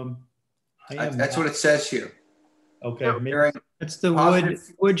 That's what it says here. Okay. Yep. Maybe. It's the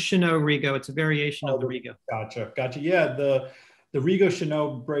Positive. wood Chanel Rigo. It's a variation of the Rigo. Gotcha. Yeah, the Rigo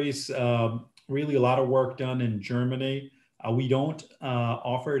Chanel brace, really a lot of work done in Germany. We don't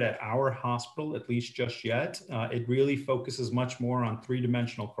offer it at our hospital, at least just yet. It really focuses much more on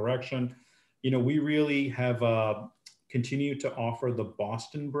three-dimensional correction. You know, we really have continued to offer the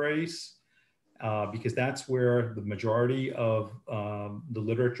Boston brace because that's where the majority of the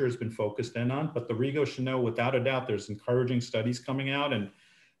literature has been focused in on. But the Rigo Chanel, without a doubt, there's encouraging studies coming out. And,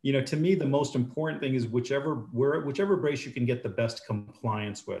 you know, to me, the most important thing is whichever brace you can get the best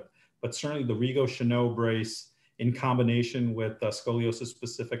compliance with. But certainly the Rigo Chanel brace in combination with scoliosis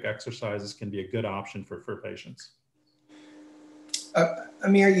specific exercises can be a good option for patients.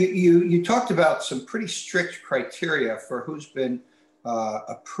 Amir, you talked about some pretty strict criteria for who's been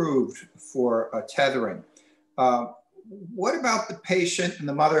approved for tethering. What about the patient and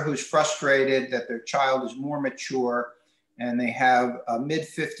the mother who's frustrated that their child is more mature and they have a mid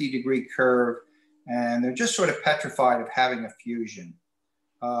 50-degree curve and they're just sort of petrified of having a fusion?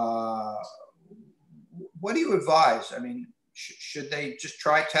 What do you advise? I mean, should they just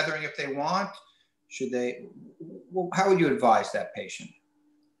try tethering if they want? Should they, how would you advise that patient?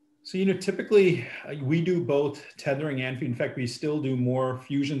 So, you know, typically we do both tethering and, in fact, we still do more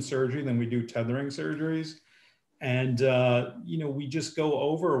fusion surgery than we do tethering surgeries. And, you know, we just go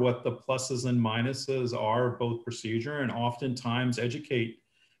over what the pluses and minuses are of both procedure and oftentimes educate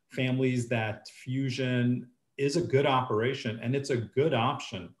families that fusion is a good operation and it's a good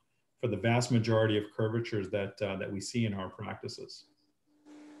option for the vast majority of curvatures that we see in our practices.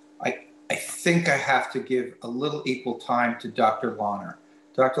 I think I have to give a little equal time to Dr. Lahner.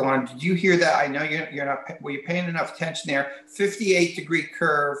 Dr. Lahner, did you hear that? I know you're not, were you paying enough attention there? 58-degree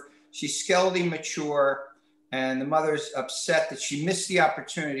curve, she's skeletally mature, and the mother's upset that she missed the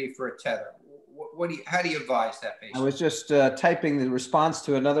opportunity for a tether. How do you advise that patient? I was just typing the response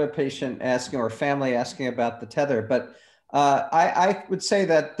to another patient asking, or family asking about the tether, but I would say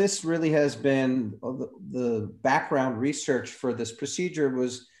that this really has been, the background research for this procedure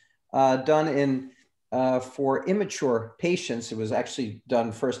was done in for immature patients. It was actually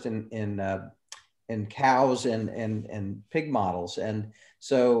done first in cows and pig models. And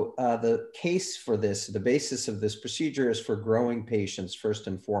so the case for this, the basis of this procedure is for growing patients first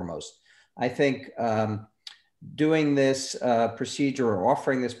and foremost. I think doing this procedure or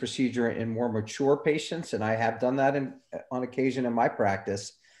offering this procedure in more mature patients, and I have done that on occasion in my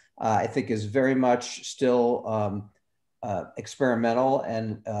practice, I think is very much still experimental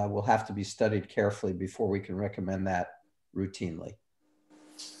and will have to be studied carefully before we can recommend that routinely.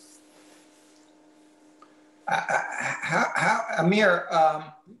 Amir,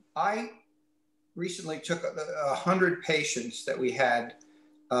 I recently took 100 patients that we had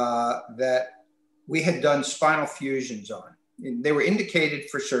that we had done spinal fusions on. They were indicated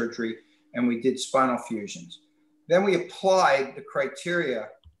for surgery and we did spinal fusions. Then we applied the criteria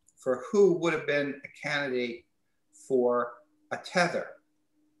for who would have been a candidate for a tether.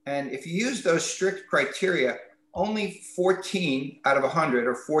 And if you use those strict criteria, only 14 out of 100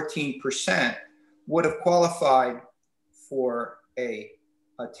 or 14% would have qualified for a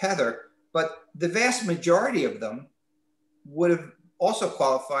tether, but the vast majority of them would have also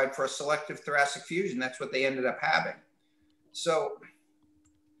qualified for a selective thoracic fusion. That's what they ended up having. So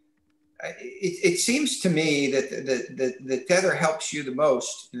it seems to me that the tether helps you the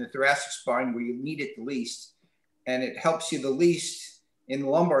most in the thoracic spine where you need it the least, and it helps you the least in the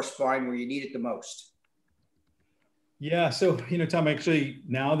lumbar spine where you need it the most. Yeah, so, you know, Tom, actually,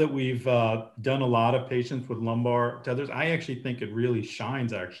 now that we've done a lot of patients with lumbar tethers, I actually think it really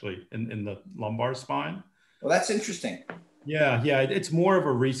shines actually in the lumbar spine. Well, that's interesting. Yeah, it's more of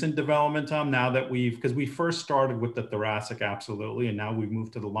a recent development, Tom, now that because we first started with the thoracic, absolutely, and now we've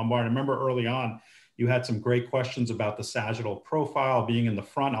moved to the lumbar. And I remember early on, you had some great questions about the sagittal profile being in the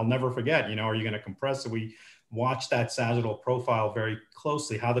front. I'll never forget, you know, are you going to compress? So we watched that sagittal profile very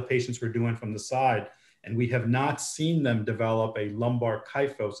closely, how the patients were doing from the side. And we have not seen them develop a lumbar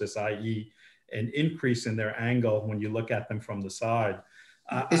kyphosis, i.e. an increase in their angle when you look at them from the side.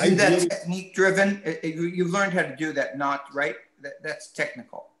 Isn't that technique driven? You've learned how to do that, right? That's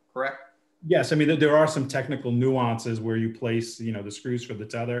technical, correct? Yes, I mean, there are some technical nuances where you place, you know, the screws for the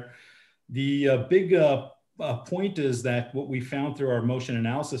tether. The big point is that what we found through our motion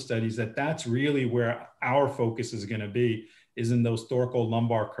analysis studies, that's really where our focus is going to be, is in those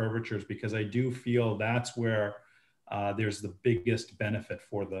thoracolumbar curvatures, because I do feel that's where there's the biggest benefit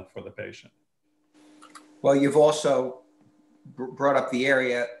for the patient. Well, you've also brought up the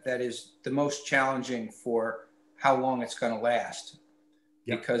area that is the most challenging for how long it's going to last.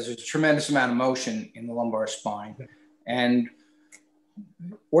 because there's a tremendous amount of motion in the lumbar spine. And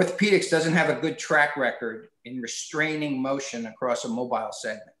orthopedics doesn't have a good track record in restraining motion across a mobile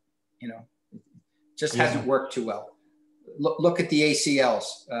segment. You know, it just hasn't worked too well. Look at the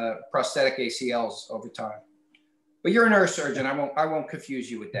ACLs, prosthetic ACLs over time. But you're a neurosurgeon. I won't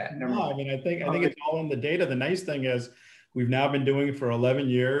confuse you with that. Never mind. I mean, I think it's all in the data. The nice thing is we've now been doing it for 11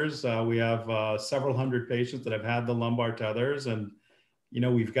 years. We have several hundred patients that have had the lumbar tethers, and you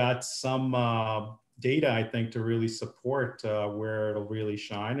know, we've got some data, I think, to really support where it'll really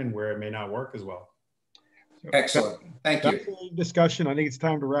shine and where it may not work as well. Excellent. Thank you. That's the discussion. I think it's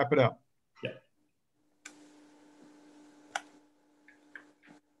time to wrap it up. Yeah.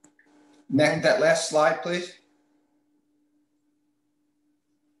 Next, that last slide, please.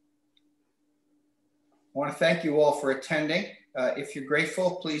 I want to thank you all for attending. If you're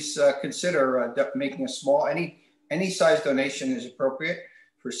grateful, please consider making a small, any size donation is appropriate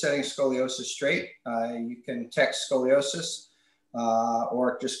for setting scoliosis straight. You can text scoliosis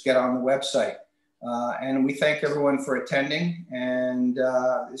or just get on the website. And we thank everyone for attending. And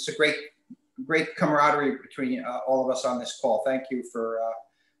it's a great camaraderie between all of us on this call. Thank you for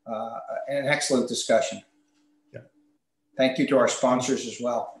an excellent discussion. Yeah. Thank you to our sponsors as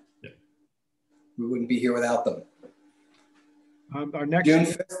well. Yeah. We wouldn't be here without them. Our next June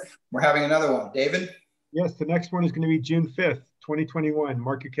 5th, we're having another one. David? Yes, the next one is going to be June 5th, 2021.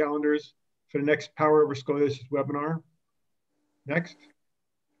 Mark your calendars for the next Power Over Scoliosis webinar. Next.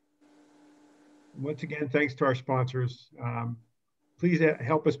 Once again, thanks to our sponsors. Please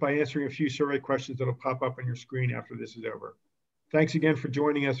help us by answering a few survey questions that'll pop up on your screen after this is over. Thanks again for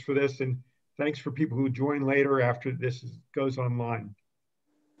joining us for this, and thanks for people who join later after this goes online.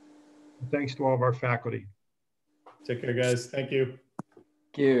 And thanks to all of our faculty. Take care, guys. Thank you.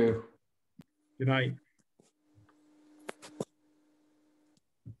 Thank you. Good night.